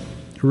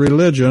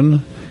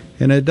religion,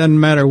 and it doesn't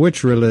matter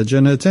which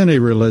religion, it's any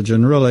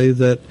religion really,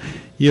 that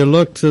you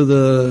look to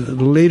the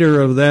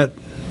leader of that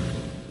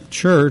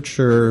church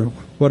or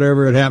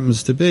whatever it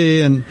happens to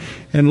be, and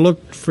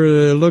look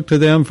to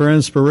them for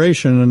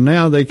inspiration. And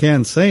now they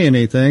can't say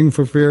anything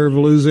for fear of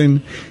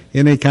losing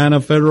any kind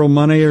of federal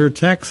money or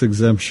tax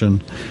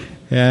exemption.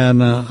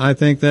 And I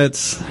think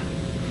that's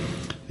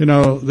You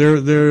know,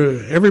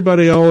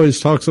 everybody always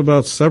talks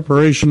about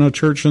separation of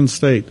church and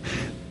state.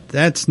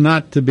 That's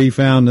not to be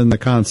found in the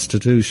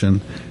Constitution.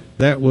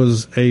 That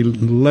was a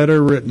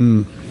letter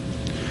written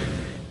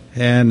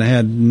and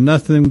had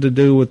nothing to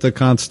do with the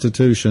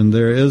Constitution.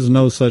 There is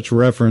no such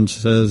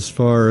reference as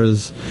far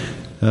as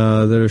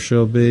there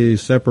shall be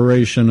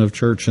separation of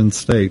church and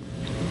state.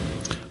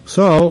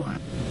 So,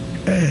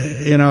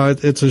 you know,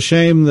 it's a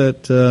shame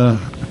that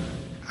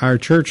our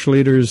church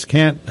leaders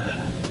can't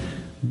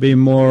be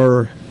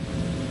more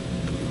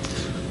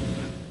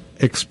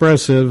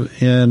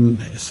expressive in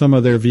some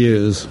of their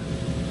views.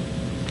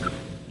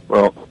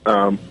 Well,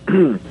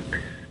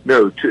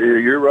 no,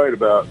 you're right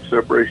about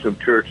separation of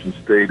church and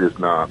state is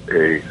not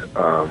a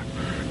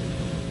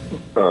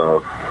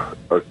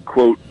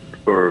quote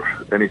or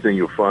anything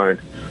you'll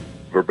find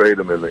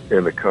verbatim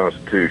in the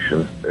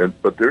Constitution,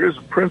 but there is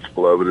a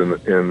principle of it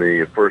in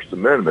the First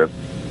Amendment.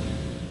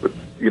 But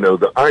you know,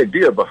 the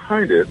idea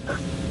behind it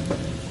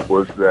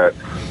was that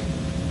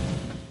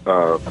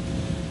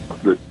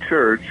the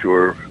church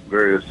or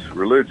various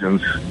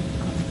religions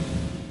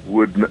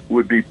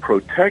would be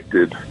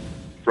protected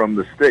from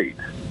the state,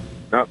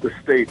 not the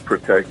state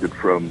protected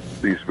from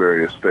these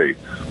various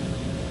states.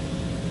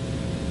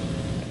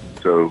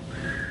 So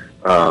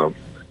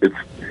it's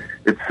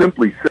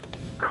simply said,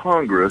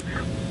 Congress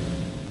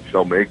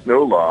shall make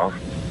no law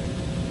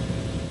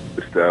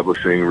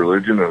establishing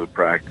religion or the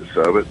practice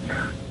of it.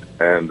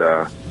 And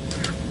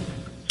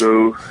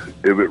so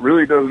if it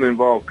really doesn't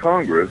involve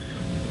Congress,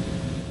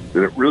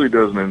 then it really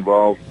doesn't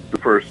involve the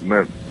First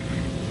Amendment.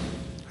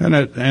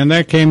 And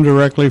that came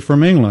directly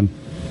from England,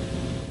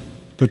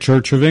 the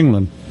Church of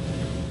England.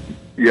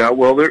 Yeah,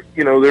 well, there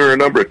are a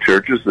number of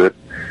churches that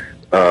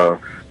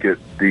get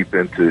deep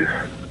into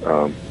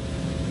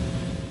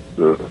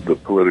the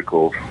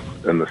political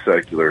and the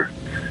secular,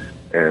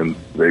 and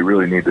they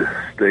really need to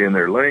stay in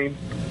their lane.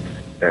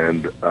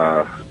 And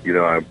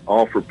I'm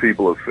all for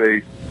people of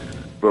faith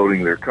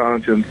voting their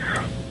conscience,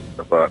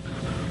 but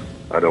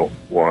I don't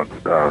want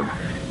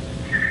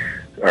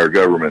our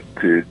government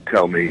to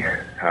tell me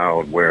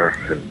how and where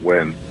and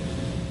when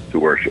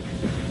to worship.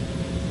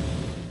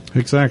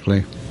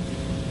 Exactly.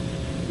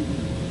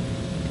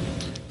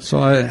 So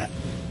I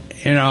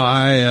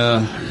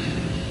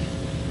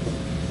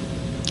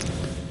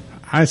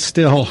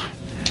still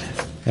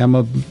am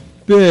a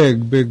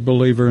big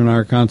believer in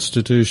our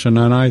Constitution,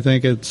 and I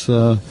think it's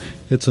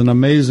an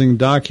amazing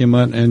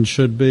document and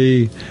should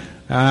be.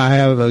 I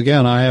have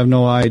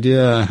no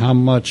idea how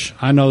much.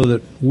 I know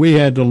that we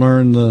had to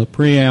learn the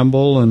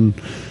preamble, and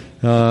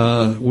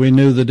we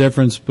knew the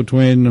difference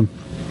between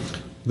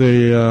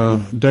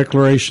the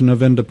Declaration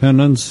of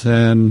Independence,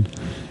 and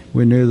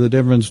we knew the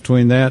difference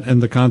between that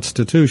and the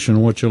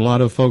Constitution, which a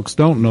lot of folks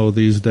don't know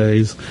these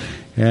days.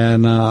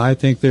 And I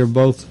think they're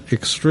both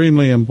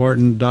extremely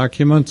important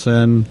documents.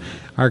 And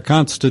our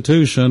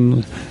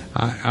Constitution,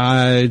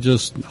 I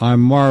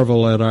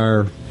marvel at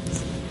our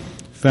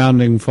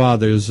founding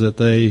fathers that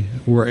they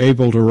were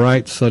able to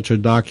write such a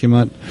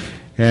document,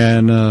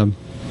 and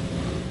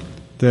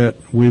that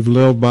we've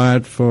lived by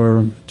it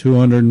for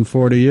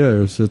 240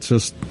 years.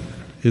 It's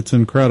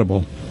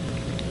incredible.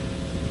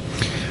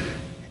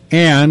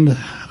 And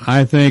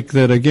I think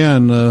that,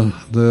 again,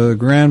 the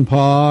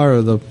grandpa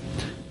or the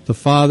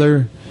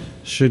father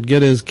should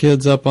get his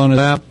kids up on his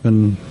lap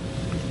and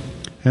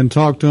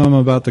talk to them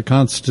about the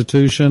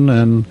Constitution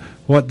and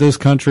what this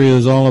country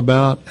is all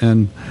about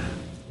and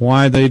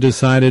why they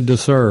decided to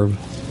serve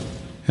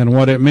and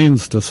what it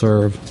means to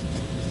serve.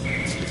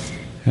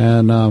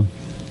 And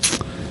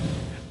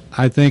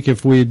I think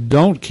if we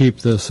don't keep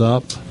this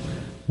up,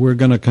 we're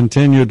going to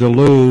continue to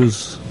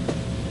lose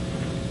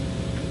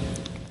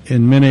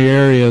in many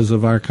areas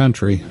of our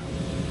country,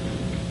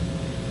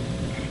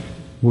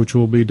 which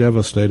will be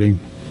devastating.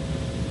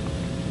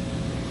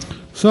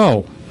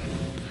 So,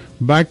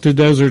 back to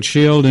Desert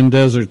Shield and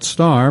Desert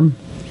Storm.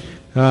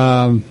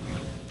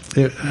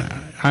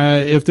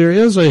 If there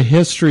is a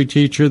history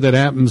teacher that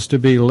happens to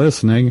be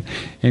listening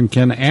and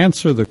can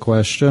answer the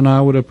question, I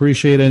would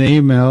appreciate an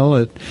email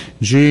at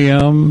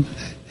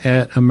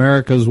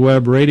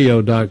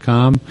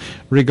gm@americaswebradio.com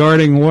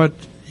regarding what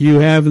you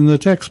have in the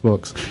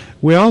textbooks.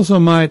 We also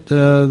might,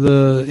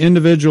 the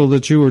individual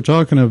that you were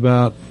talking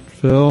about,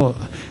 Phil,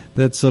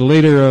 that's the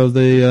leader of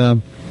the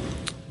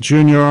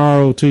Junior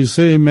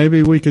ROTC,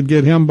 maybe we could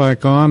get him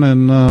back on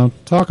and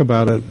talk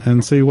about it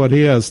and see what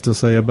he has to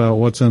say about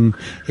what's in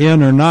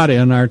or not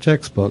in our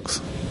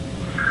textbooks.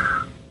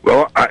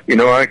 Well,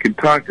 I could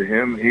talk to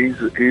him. He's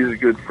a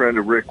good friend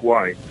of Rick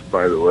White,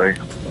 by the way.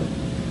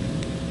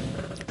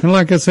 And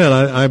like I said,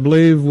 I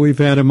believe we've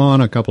had him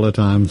on a couple of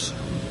times.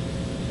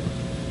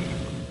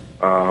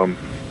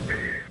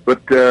 But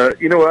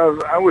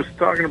I was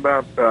talking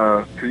about,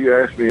 because you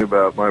asked me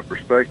about my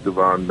perspective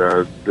on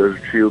Desert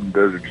Shield and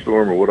Desert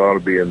Storm, or what ought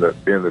to be in the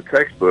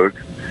textbook.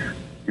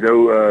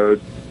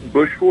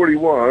 Bush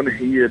 41,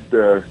 he had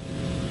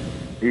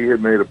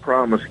made a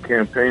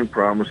campaign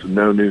promise of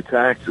no new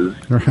taxes.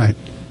 Right.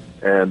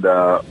 And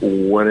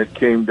when it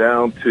came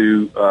down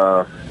to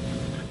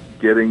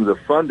getting the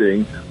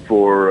funding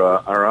for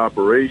our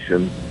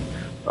operation.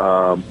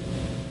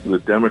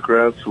 The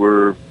Democrats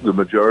were the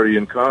majority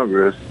in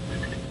Congress,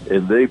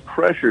 and they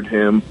pressured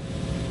him.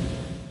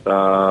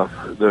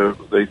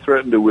 They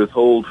threatened to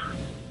withhold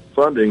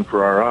funding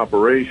for our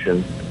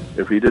operation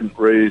if he didn't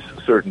raise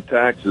certain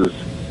taxes.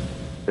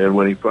 And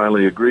when he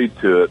finally agreed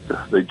to it,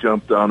 they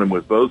jumped on him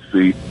with both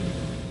feet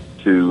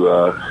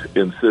to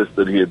insist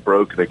that he had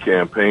broken a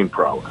campaign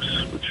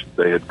promise, which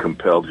they had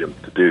compelled him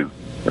to do.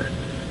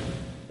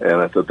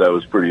 And I thought that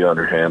was pretty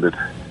underhanded.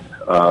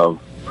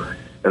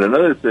 And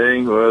another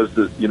thing was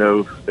that,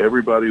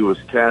 everybody was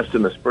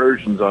casting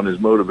aspersions on his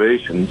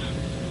motivations,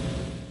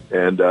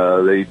 and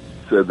they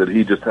said that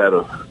he just had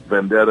a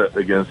vendetta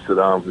against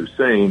Saddam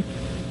Hussein,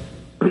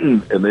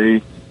 and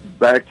they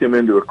backed him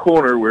into a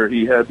corner where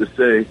he had to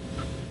say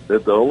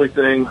that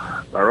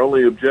our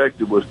only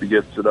objective was to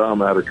get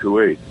Saddam out of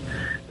Kuwait.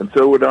 And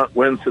so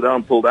when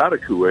Saddam pulled out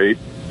of Kuwait,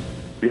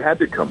 we had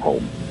to come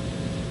home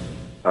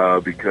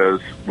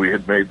because we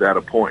had made that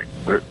a point.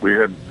 We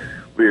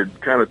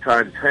had kind of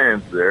tied his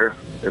hands there,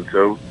 and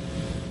so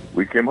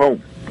we came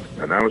home.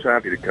 And I was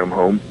happy to come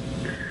home,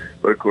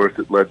 but of course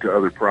it led to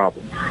other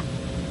problems.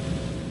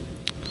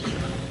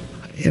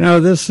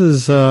 This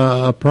is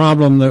a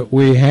problem that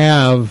we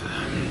have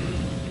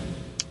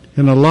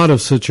in a lot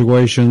of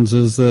situations,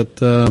 is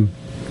that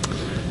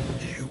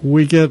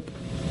we get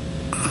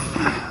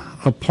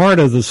a part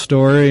of the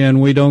story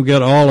and we don't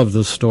get all of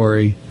the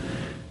story.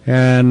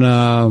 And,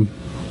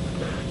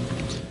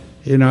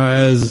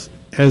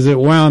 as it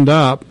wound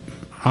up,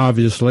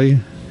 obviously,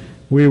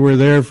 we were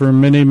there for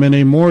many,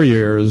 many more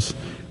years,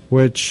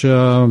 which,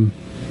 hindsight's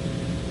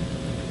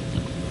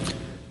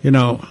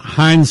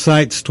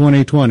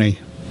 20/20.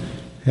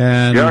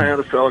 And I had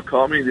a fellow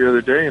call me the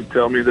other day and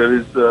tell me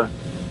that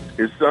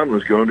his son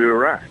was going to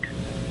Iraq.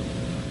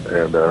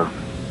 And,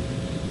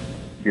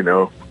 you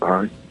got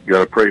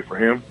to pray for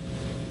him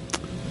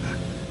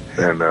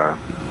and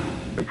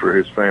for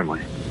his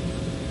family.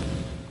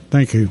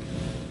 Thank you.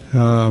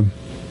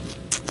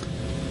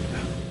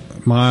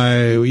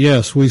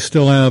 Yes, we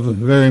still have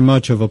very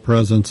much of a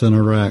presence in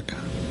Iraq.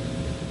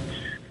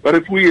 But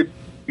if we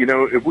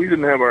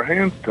didn't have our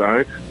hands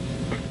tied,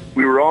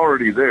 we were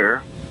already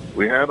there.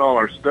 We had all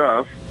our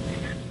stuff,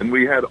 and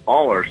we had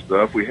all our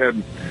stuff.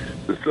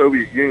 The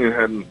Soviet Union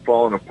hadn't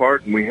fallen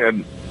apart, and we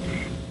hadn't,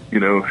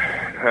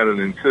 had an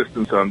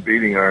insistence on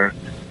beating our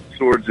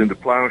swords into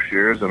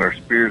plowshares and our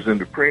spears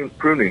into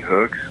pruning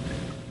hooks.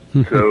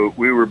 So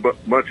we were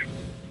much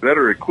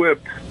better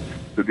equipped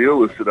to deal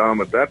with Saddam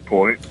at that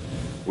point.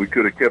 We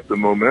could have kept the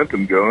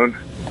momentum going.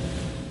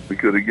 We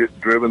could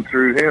have driven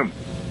through him.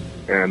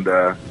 And,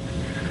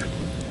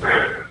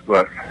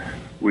 but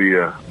we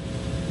had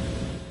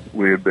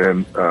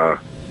been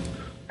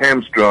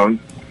hamstrung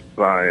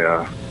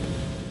by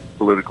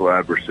political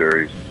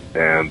adversaries.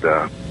 And,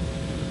 as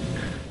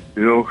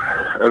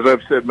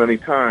I've said many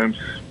times,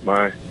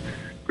 my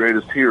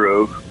greatest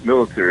hero,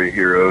 military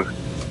hero,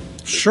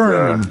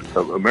 Sherman,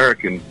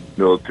 American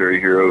military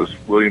heroes,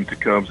 William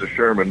Tecumseh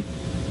Sherman,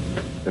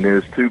 and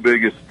his two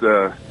biggest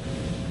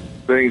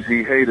things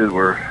he hated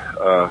were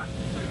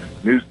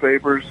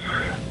newspapers,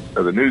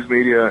 the news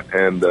media,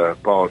 and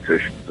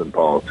politicians and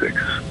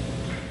politics.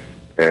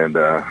 And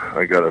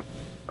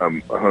I'm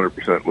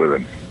 100% with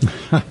him.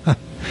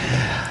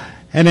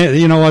 And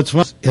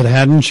it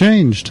hadn't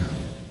changed.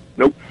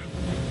 Nope.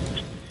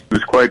 It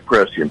was quite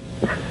prescient.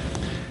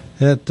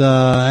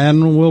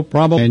 And we'll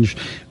probably change.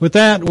 With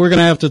that, we're going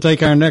to have to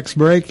take our next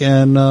break,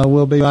 and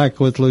we'll be back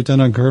with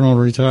Lieutenant Colonel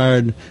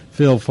retired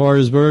Phil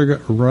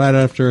Forsberg right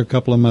after a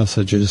couple of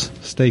messages.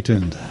 Stay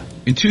tuned.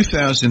 In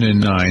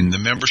 2009, the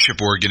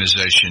membership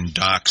organization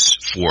Docs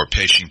for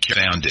Patient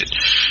Care founded.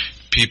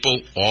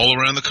 People all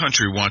around the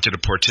country wanted to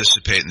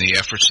participate in the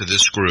efforts of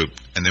this group,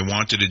 and they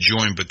wanted to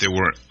join, but they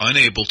were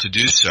unable to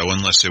do so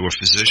unless they were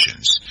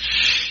physicians.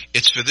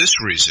 It's for this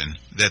reason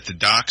that the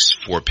Docs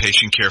for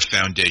Patient Care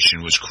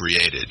Foundation was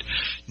created.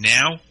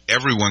 Now,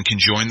 everyone can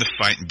join the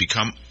fight and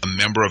become a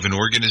member of an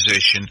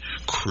organization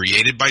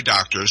created by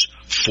doctors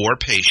for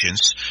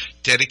patients,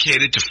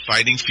 dedicated to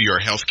fighting for your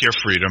healthcare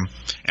freedom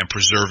and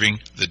preserving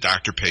the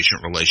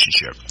doctor-patient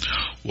relationship.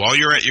 While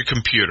you're at your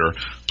computer,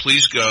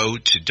 please go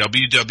to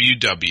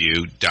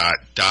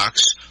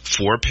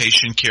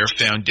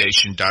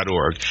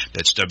www.docs4patientcarefoundation.org.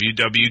 That's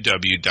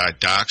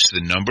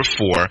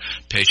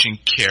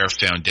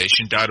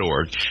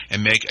www.docs4patientcarefoundation.org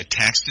and make a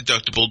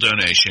tax-deductible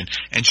donation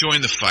and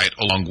join the fight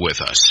along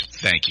with us.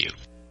 Thank you.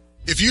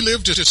 If you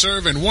live to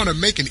serve and want to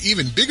make an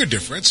even bigger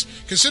difference,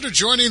 consider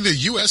joining the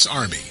U.S.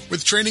 Army.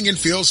 With training in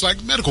fields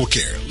like medical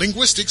care,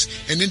 linguistics,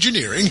 and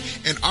engineering,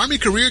 an Army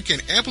career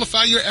can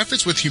amplify your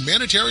efforts with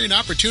humanitarian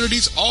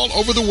opportunities all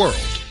over the world.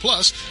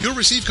 Plus, you'll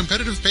receive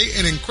competitive pay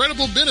and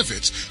incredible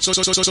benefits, so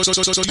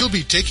you'll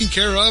be taken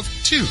care of,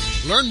 too.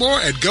 Learn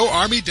more at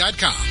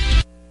GoArmy.com.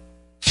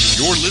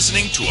 You're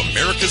listening to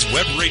America's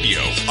Web Radio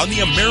on the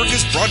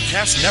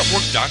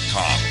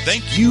AmericasBroadcastNetwork.com.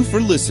 Thank you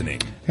for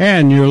listening.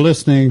 And you're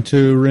listening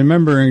to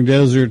Remembering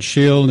Desert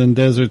Shield and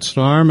Desert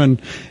Storm. And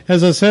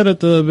as I said at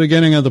the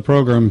beginning of the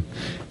program,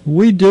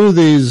 we do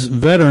these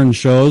veteran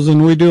shows,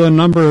 and we do a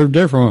number of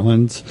different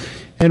ones,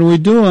 and we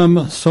do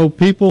them so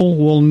people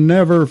will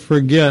never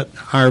forget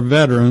our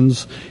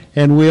veterans,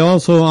 and we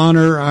also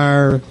honor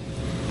our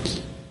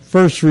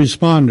first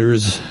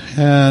responders.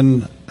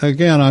 And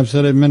again, I've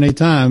said it many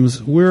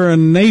times, we're a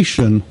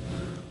nation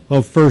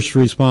of first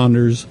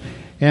responders,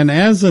 and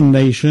as a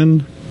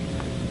nation,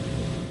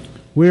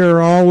 we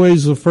are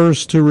always the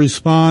first to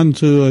respond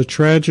to a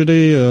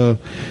tragedy, a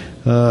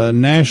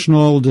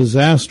national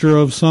disaster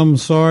of some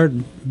sort,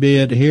 be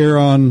it here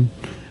on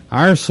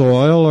our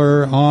soil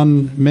or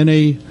on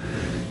many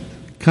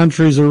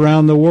countries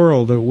around the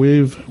world. That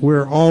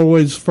we're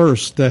always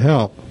first to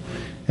help.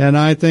 And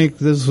I think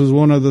this is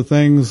one of the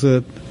things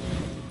that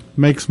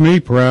makes me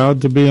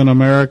proud to be an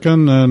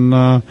American.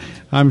 And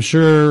I'm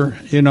sure,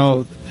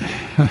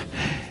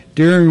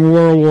 during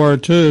World War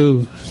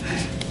II,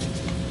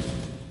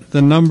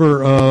 the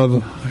number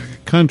of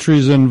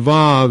countries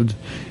involved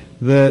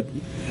that,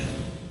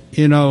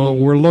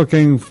 were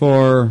looking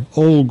for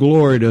Old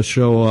Glory to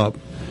show up.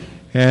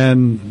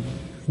 And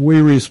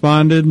we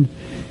responded,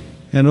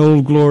 and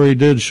Old Glory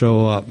did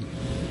show up.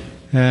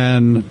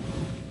 And,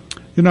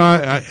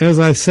 as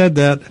I said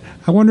that,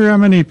 I wonder how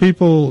many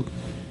people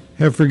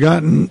have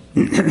forgotten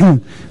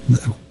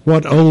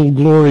what Old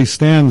Glory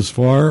stands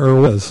for or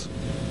was.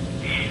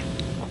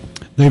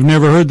 They've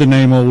never heard the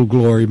name Old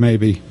Glory,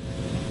 maybe.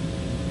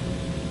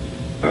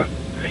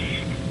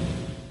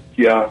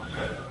 Yeah.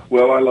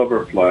 Well, I love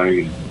our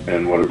flag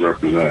and what it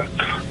represents.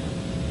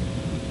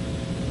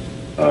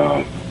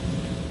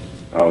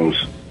 I was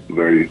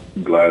very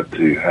glad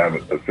to have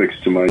it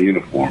affixed to my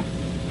uniform.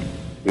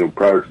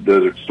 Prior to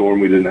Desert Storm,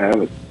 we didn't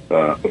have it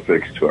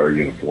affixed to our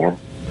uniform.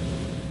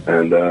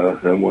 And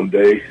then one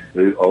day,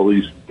 all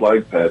these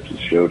flag patches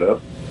showed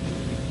up,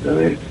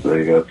 and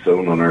they got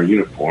sewn on our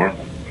uniform.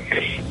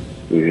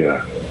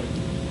 It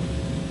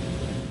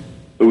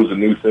was a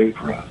new thing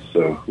for us,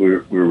 so we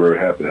were very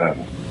happy to have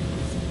them.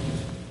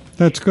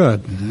 That's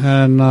good,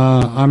 and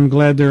I'm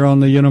glad they're on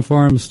the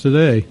uniforms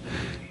today.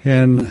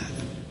 And,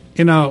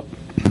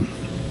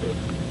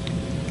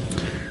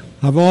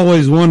 I've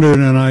always wondered,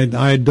 and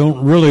I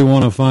don't really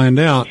want to find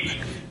out,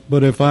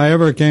 but if I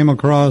ever came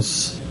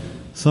across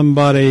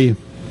somebody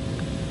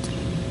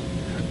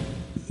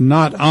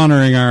not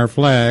honoring our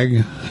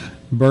flag,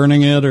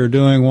 burning it or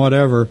doing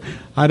whatever,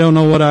 I don't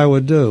know what I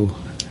would do.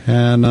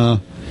 And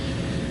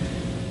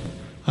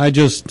I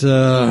just,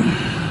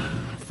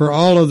 for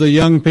all of the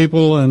young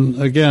people,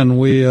 and again,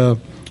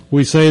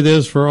 we say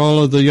this for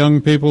all of the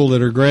young people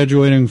that are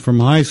graduating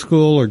from high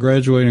school or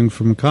graduating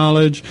from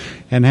college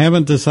and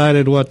haven't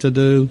decided what to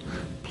do,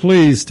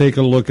 please take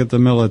a look at the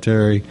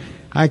military.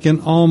 I can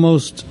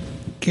almost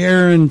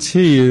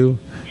guarantee you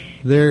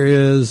there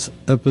is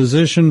a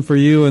position for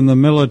you in the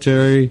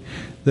military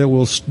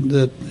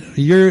that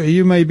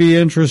you may be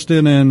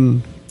interested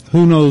in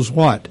who knows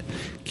what,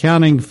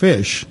 counting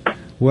fish.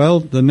 Well,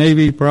 the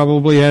Navy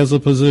probably has a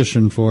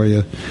position for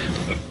you.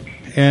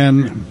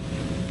 And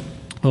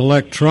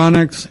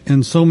electronics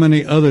and so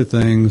many other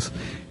things.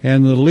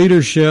 And the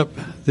leadership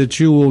that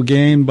you will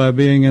gain by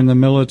being in the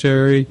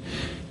military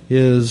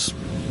is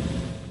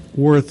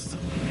worth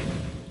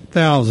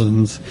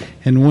thousands.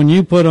 And when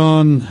you put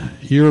on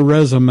your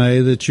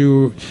resume that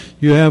you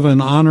have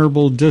an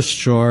honorable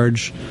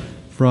discharge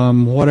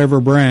from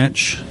whatever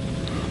branch,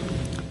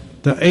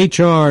 the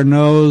HR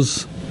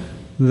knows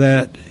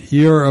that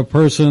you're a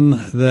person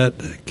that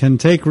can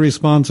take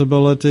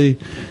responsibility,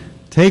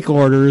 take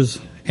orders,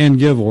 and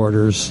give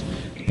orders.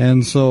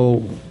 And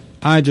so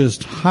I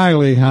just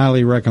highly,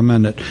 highly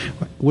recommend it.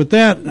 With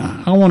that,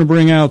 I want to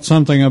bring out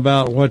something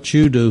about what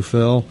you do,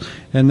 Phil,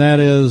 and that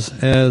is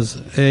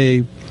as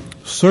a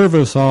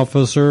service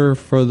officer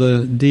for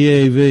the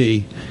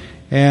DAV.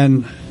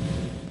 And,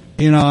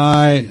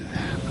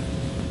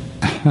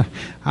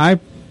 I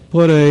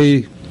put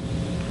a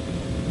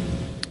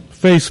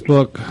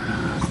Facebook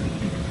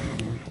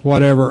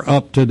whatever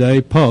up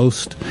today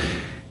post,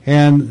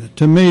 and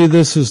to me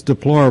this is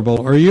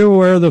deplorable. Are you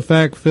aware of the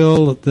fact,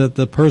 Phil, that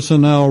the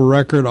Personnel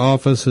Record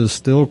Office is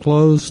still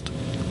closed?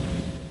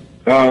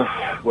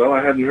 Well,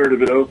 I hadn't heard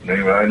of it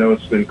opening, but I know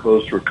it's been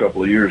closed for a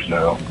couple of years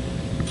now.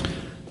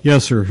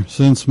 Yes, sir.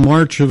 Since the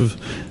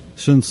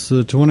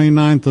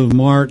 29th of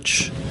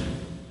March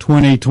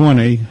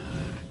 2020,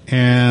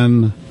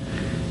 and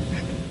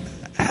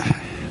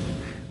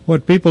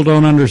what people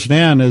don't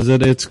understand is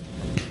that it's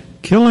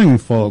killing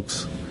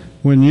folks.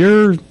 When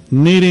you're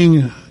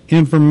needing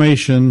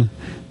information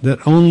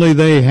that only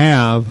they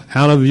have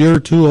out of your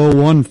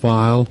 201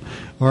 file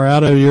or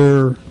out of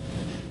your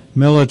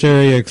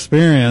military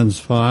experience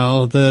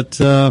file,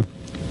 that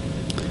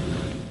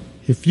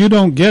if you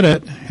don't get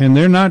it and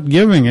they're not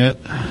giving it,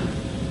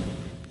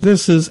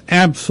 this is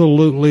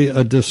absolutely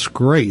a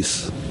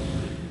disgrace.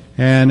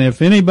 And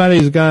if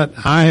anybody's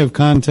I have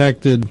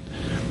contacted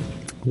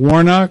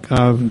Warnock,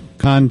 I've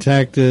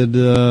contacted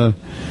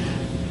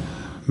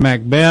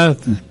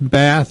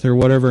Bath or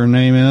whatever her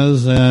name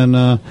is, and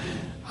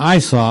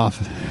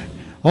ISOF.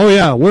 Oh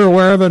yeah, we're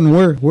aware of it, and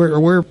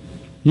we're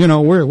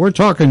we're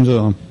talking to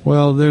them.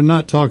 Well, they're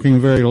not talking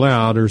very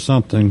loud or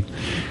something.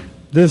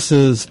 This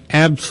is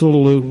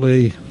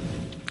absolutely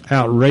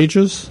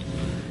outrageous.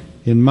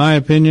 In my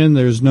opinion,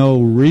 there's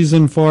no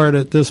reason for it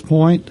at this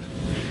point.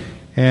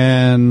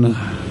 And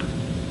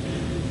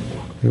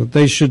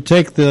they should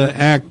take the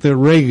act that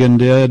Reagan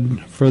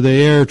did for the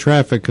air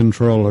traffic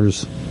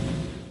controllers,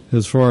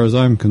 as far as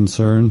I'm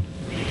concerned.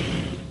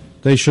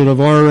 They should have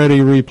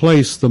already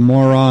replaced the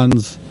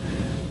morons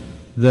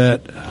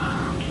that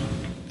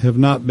have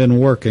not been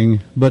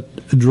working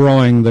but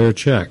drawing their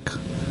check.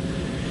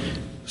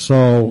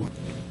 So,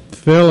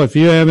 Phil, if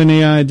you have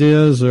any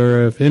ideas,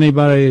 or if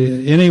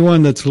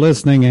anyone that's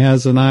listening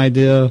has an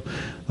idea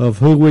of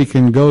who we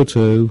can go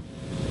to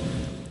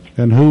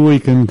and who we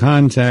can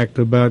contact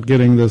about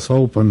getting this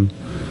open,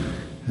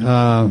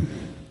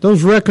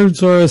 those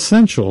records are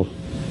essential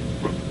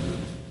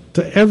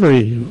to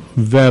every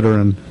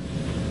veteran.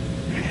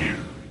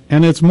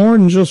 And it's more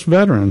than just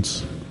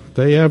veterans.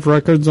 They have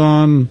records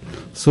on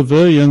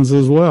civilians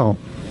as well.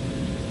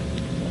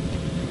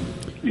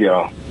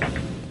 Yeah.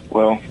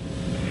 Well,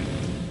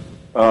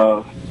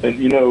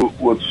 and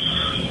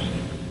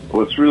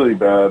what's really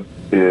bad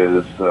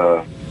is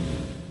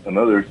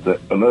another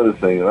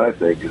thing that I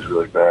think is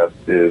really bad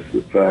is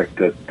the fact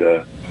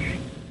that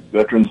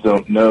veterans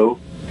don't know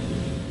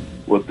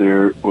what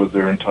they're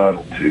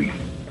entitled to.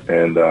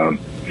 And I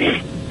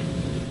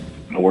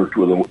worked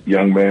with a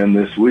young man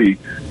this week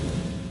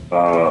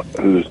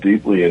who is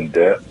deeply in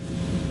debt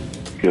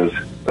because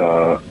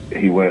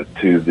he went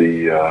to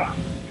the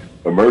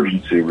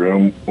emergency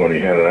room when he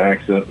had an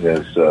accident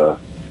and his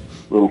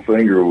little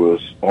finger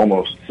was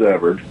almost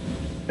severed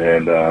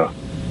and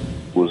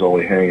was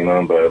only hanging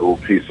on by a little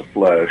piece of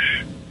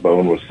flesh.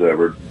 Bone was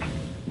severed,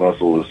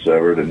 muscle was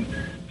severed, and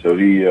so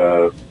he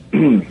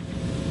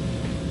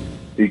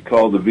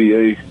called the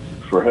VA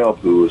for help,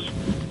 who was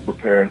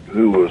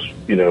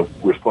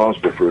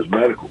responsible for his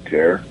medical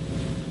care.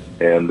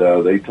 And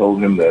they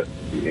told him that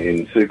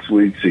in 6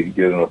 weeks he could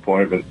get an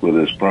appointment with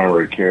his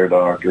primary care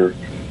doctor,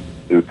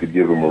 who could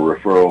give him a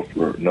referral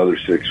for another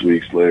 6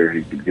 weeks later.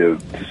 He could go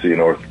to see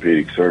an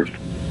orthopedic surgeon.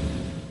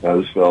 Now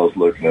this fellow's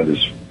looking at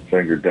his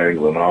finger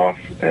dangling off,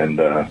 and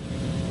I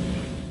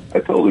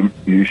told him,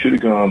 you should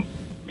have gone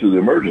to the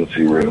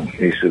emergency room.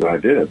 He said, I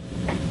did.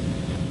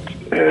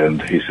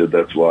 And he said,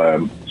 that's why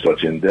I'm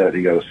such in debt.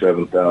 He got a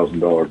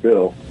 $7,000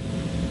 bill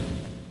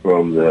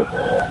from the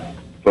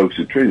folks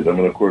who treated him,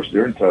 and of course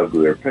they're entitled to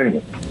their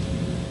payment.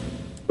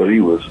 But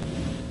he was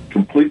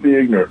completely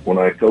ignorant when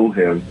I told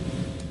him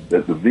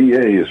that the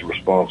VA is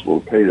responsible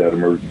to pay that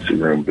emergency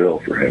room bill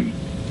for him.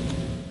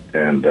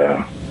 And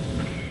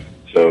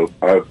so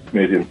I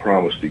made him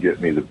promise to get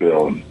me the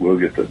bill, and we'll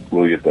get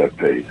that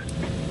paid.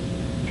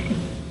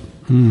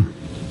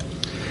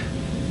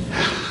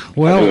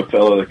 Well, I knew a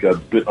fellow that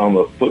got bit on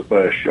the foot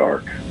by a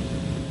shark,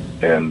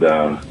 and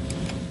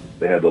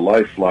they had to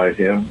life flight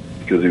him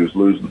because he was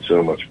losing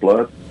so much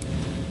blood.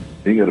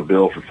 He got a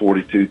bill for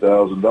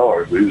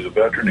 $42,000. He was a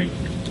veteran. He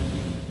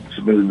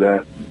submitted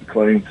that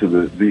claim to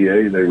the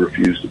VA. They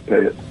refused to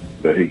pay it,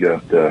 but he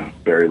got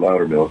Barry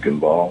Loudermilk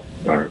involved,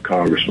 our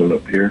congressman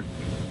up here,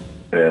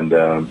 and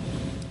the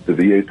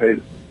VA paid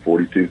it.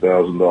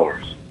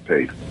 $42,000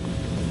 paid.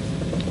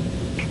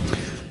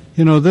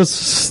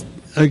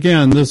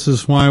 This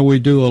is why we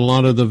do a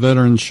lot of the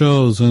veteran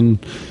shows, and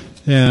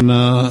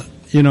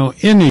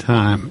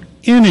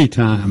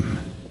anytime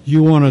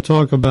you want to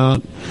talk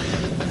about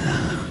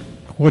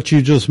what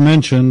you just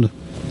mentioned,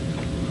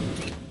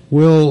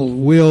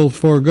 we'll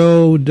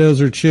forego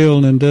Desert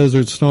Shield and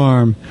Desert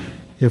Storm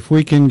if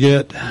we can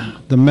get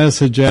the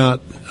message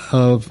out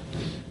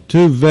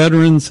to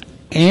veterans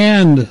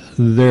and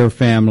their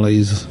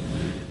families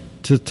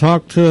to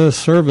talk to a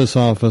service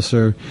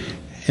officer.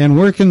 And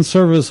where can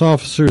service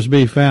officers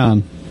be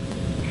found?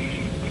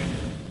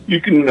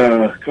 You can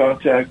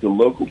contact the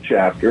local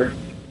chapter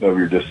of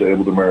your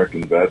Disabled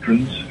American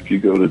Veterans. If you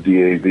go to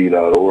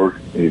DAV.org,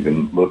 you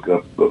can look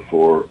up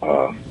for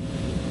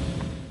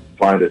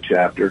find a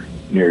chapter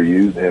near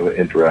you. They have an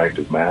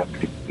interactive map.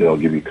 They'll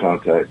give you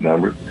contact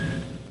number.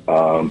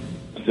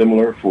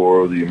 Similar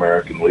for the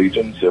American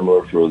Legion,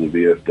 similar for the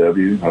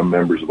VFW. I'm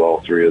members of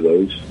all three of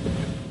those.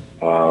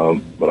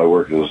 But I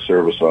work as a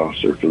service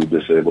officer for the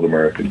Disabled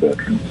American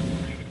Veterans.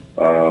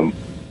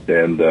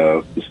 And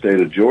the state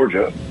of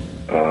Georgia,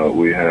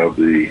 we have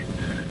the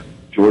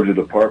Georgia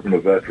Department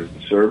of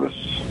Veterans Service.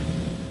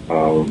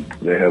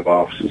 They have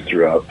offices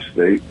throughout the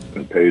state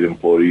and paid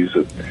employees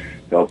that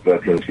help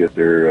veterans get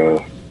their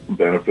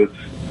benefits.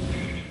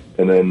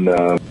 And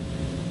then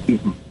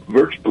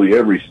virtually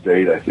every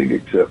state, I think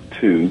except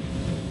two,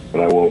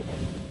 and I won't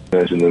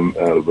mention them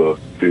out of a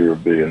fear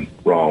of being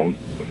wrong,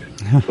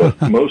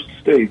 but most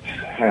states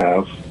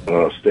have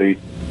a state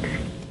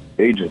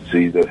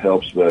agency that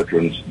helps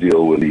veterans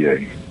deal with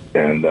EA.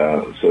 And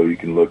so you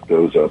can look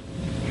those up.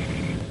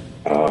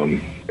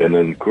 And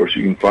then, of course,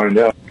 you can find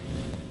out,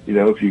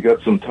 if you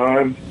got some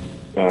time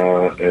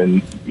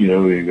and,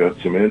 you got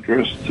some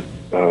interest,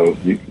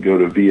 you can go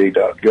to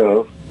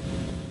va.gov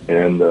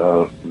and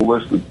the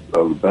list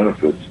of the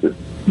benefits that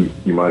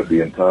you might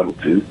be entitled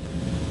to.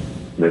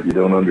 And if you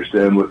don't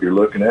understand what you're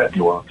looking at and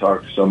you want to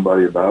talk to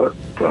somebody about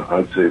it,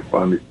 I'd say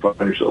find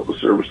yourself a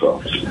service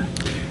officer,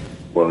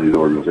 one of these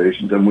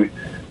organizations. And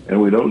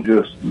we don't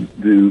just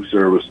do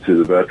service to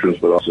the veterans,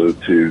 but also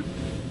to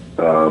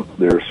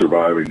their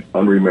surviving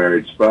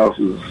unremarried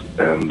spouses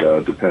and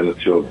dependent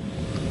children.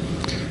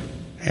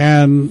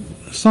 And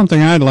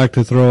something I'd like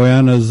to throw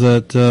in is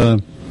that,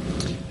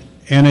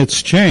 and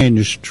it's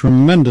changed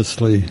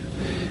tremendously,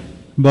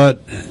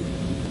 but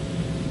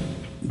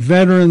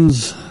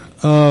veterans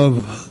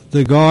of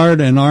the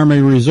Guard and Army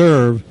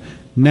Reserve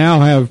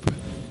now have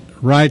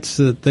rights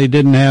that they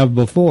didn't have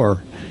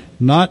before.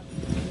 Not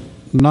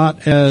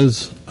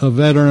as a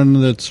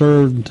veteran that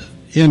served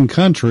in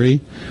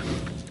country,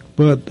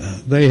 but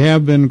they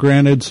have been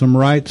granted some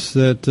rights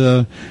that,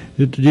 do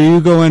you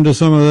go into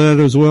some of that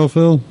as well,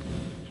 Phil?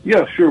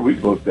 Yeah, sure, we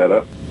can look that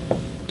up.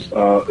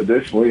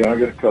 Additionally, I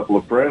got a couple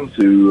of friends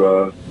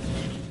who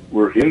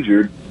were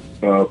injured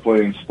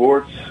playing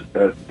sports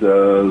at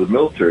the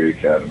military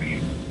academy,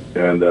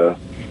 and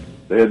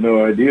they had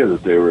no idea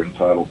that they were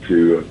entitled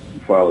to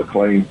file a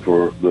claim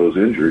for those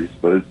injuries,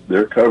 but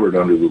they're covered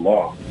under the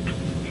law.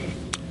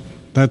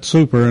 That's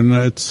super, and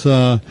it's,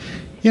 a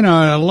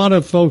lot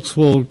of folks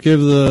will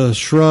give the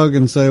shrug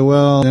and say,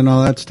 well,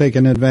 that's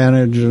taking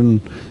advantage,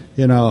 and,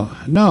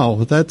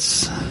 no,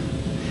 that's,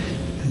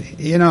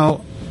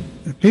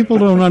 people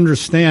don't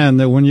understand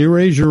that when you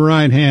raise your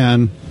right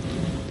hand,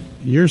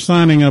 you're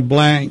signing a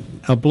blank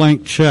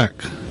check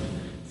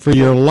for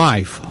your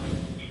life.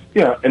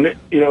 Yeah, and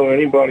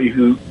anybody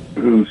who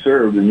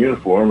served in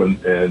uniform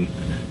and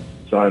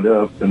signed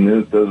up, and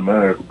it doesn't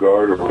matter if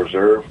Guard or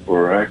Reserve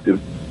or active,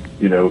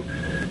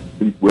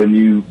 when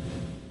you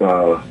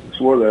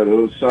swore that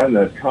oath, signed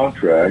that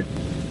contract,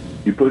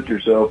 you put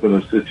yourself in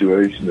a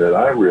situation that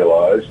I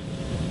realized,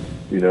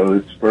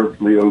 it's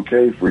perfectly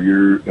okay for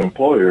your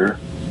employer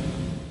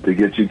to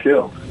get you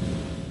killed.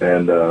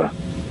 And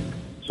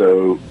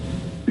so,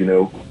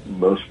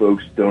 most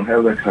folks don't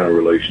have that kind of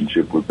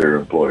relationship with their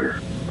employer.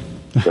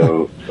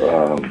 So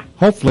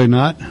hopefully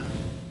not.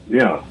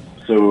 Yeah.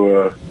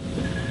 So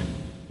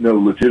no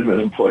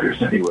legitimate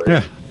employers anyway.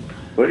 Yeah.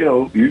 But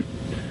you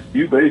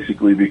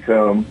basically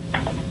become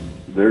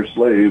their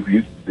slave.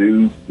 You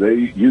do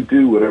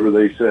whatever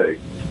they say,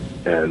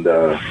 and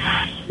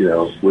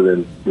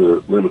within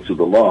the limits of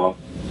the law.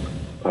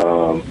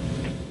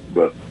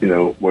 But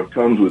what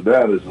comes with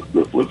that is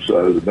the flip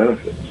side of the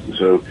benefits.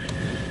 So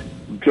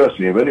trust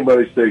me, if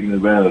anybody's taking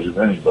advantage of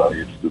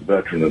anybody, it's the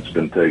veteran that's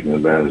been taken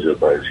advantage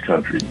of by his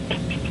country,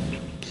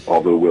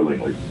 although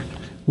willingly.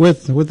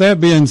 With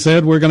that being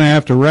said, we're going to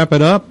have to wrap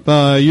it up.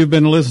 You've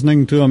been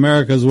listening to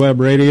America's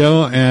Web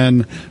Radio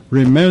and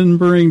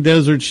Remembering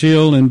Desert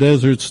Shield and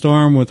Desert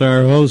Storm with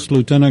our host,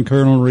 Lieutenant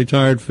Colonel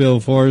retired Phil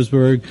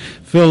Forsberg.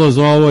 Phil, as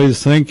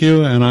always, thank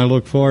you, and I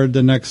look forward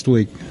to next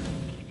week.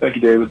 Thank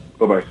you, David.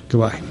 Bye-bye.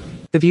 Goodbye.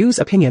 The views,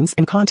 opinions,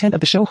 and content of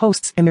the show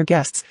hosts and their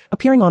guests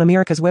appearing on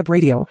America's Web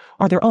Radio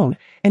are their own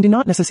and do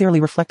not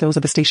necessarily reflect those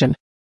of the station.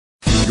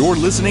 You're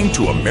listening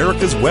to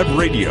America's Web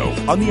Radio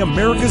on the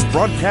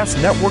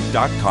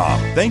AmericasBroadcastNetwork.com.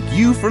 Thank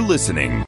you for listening.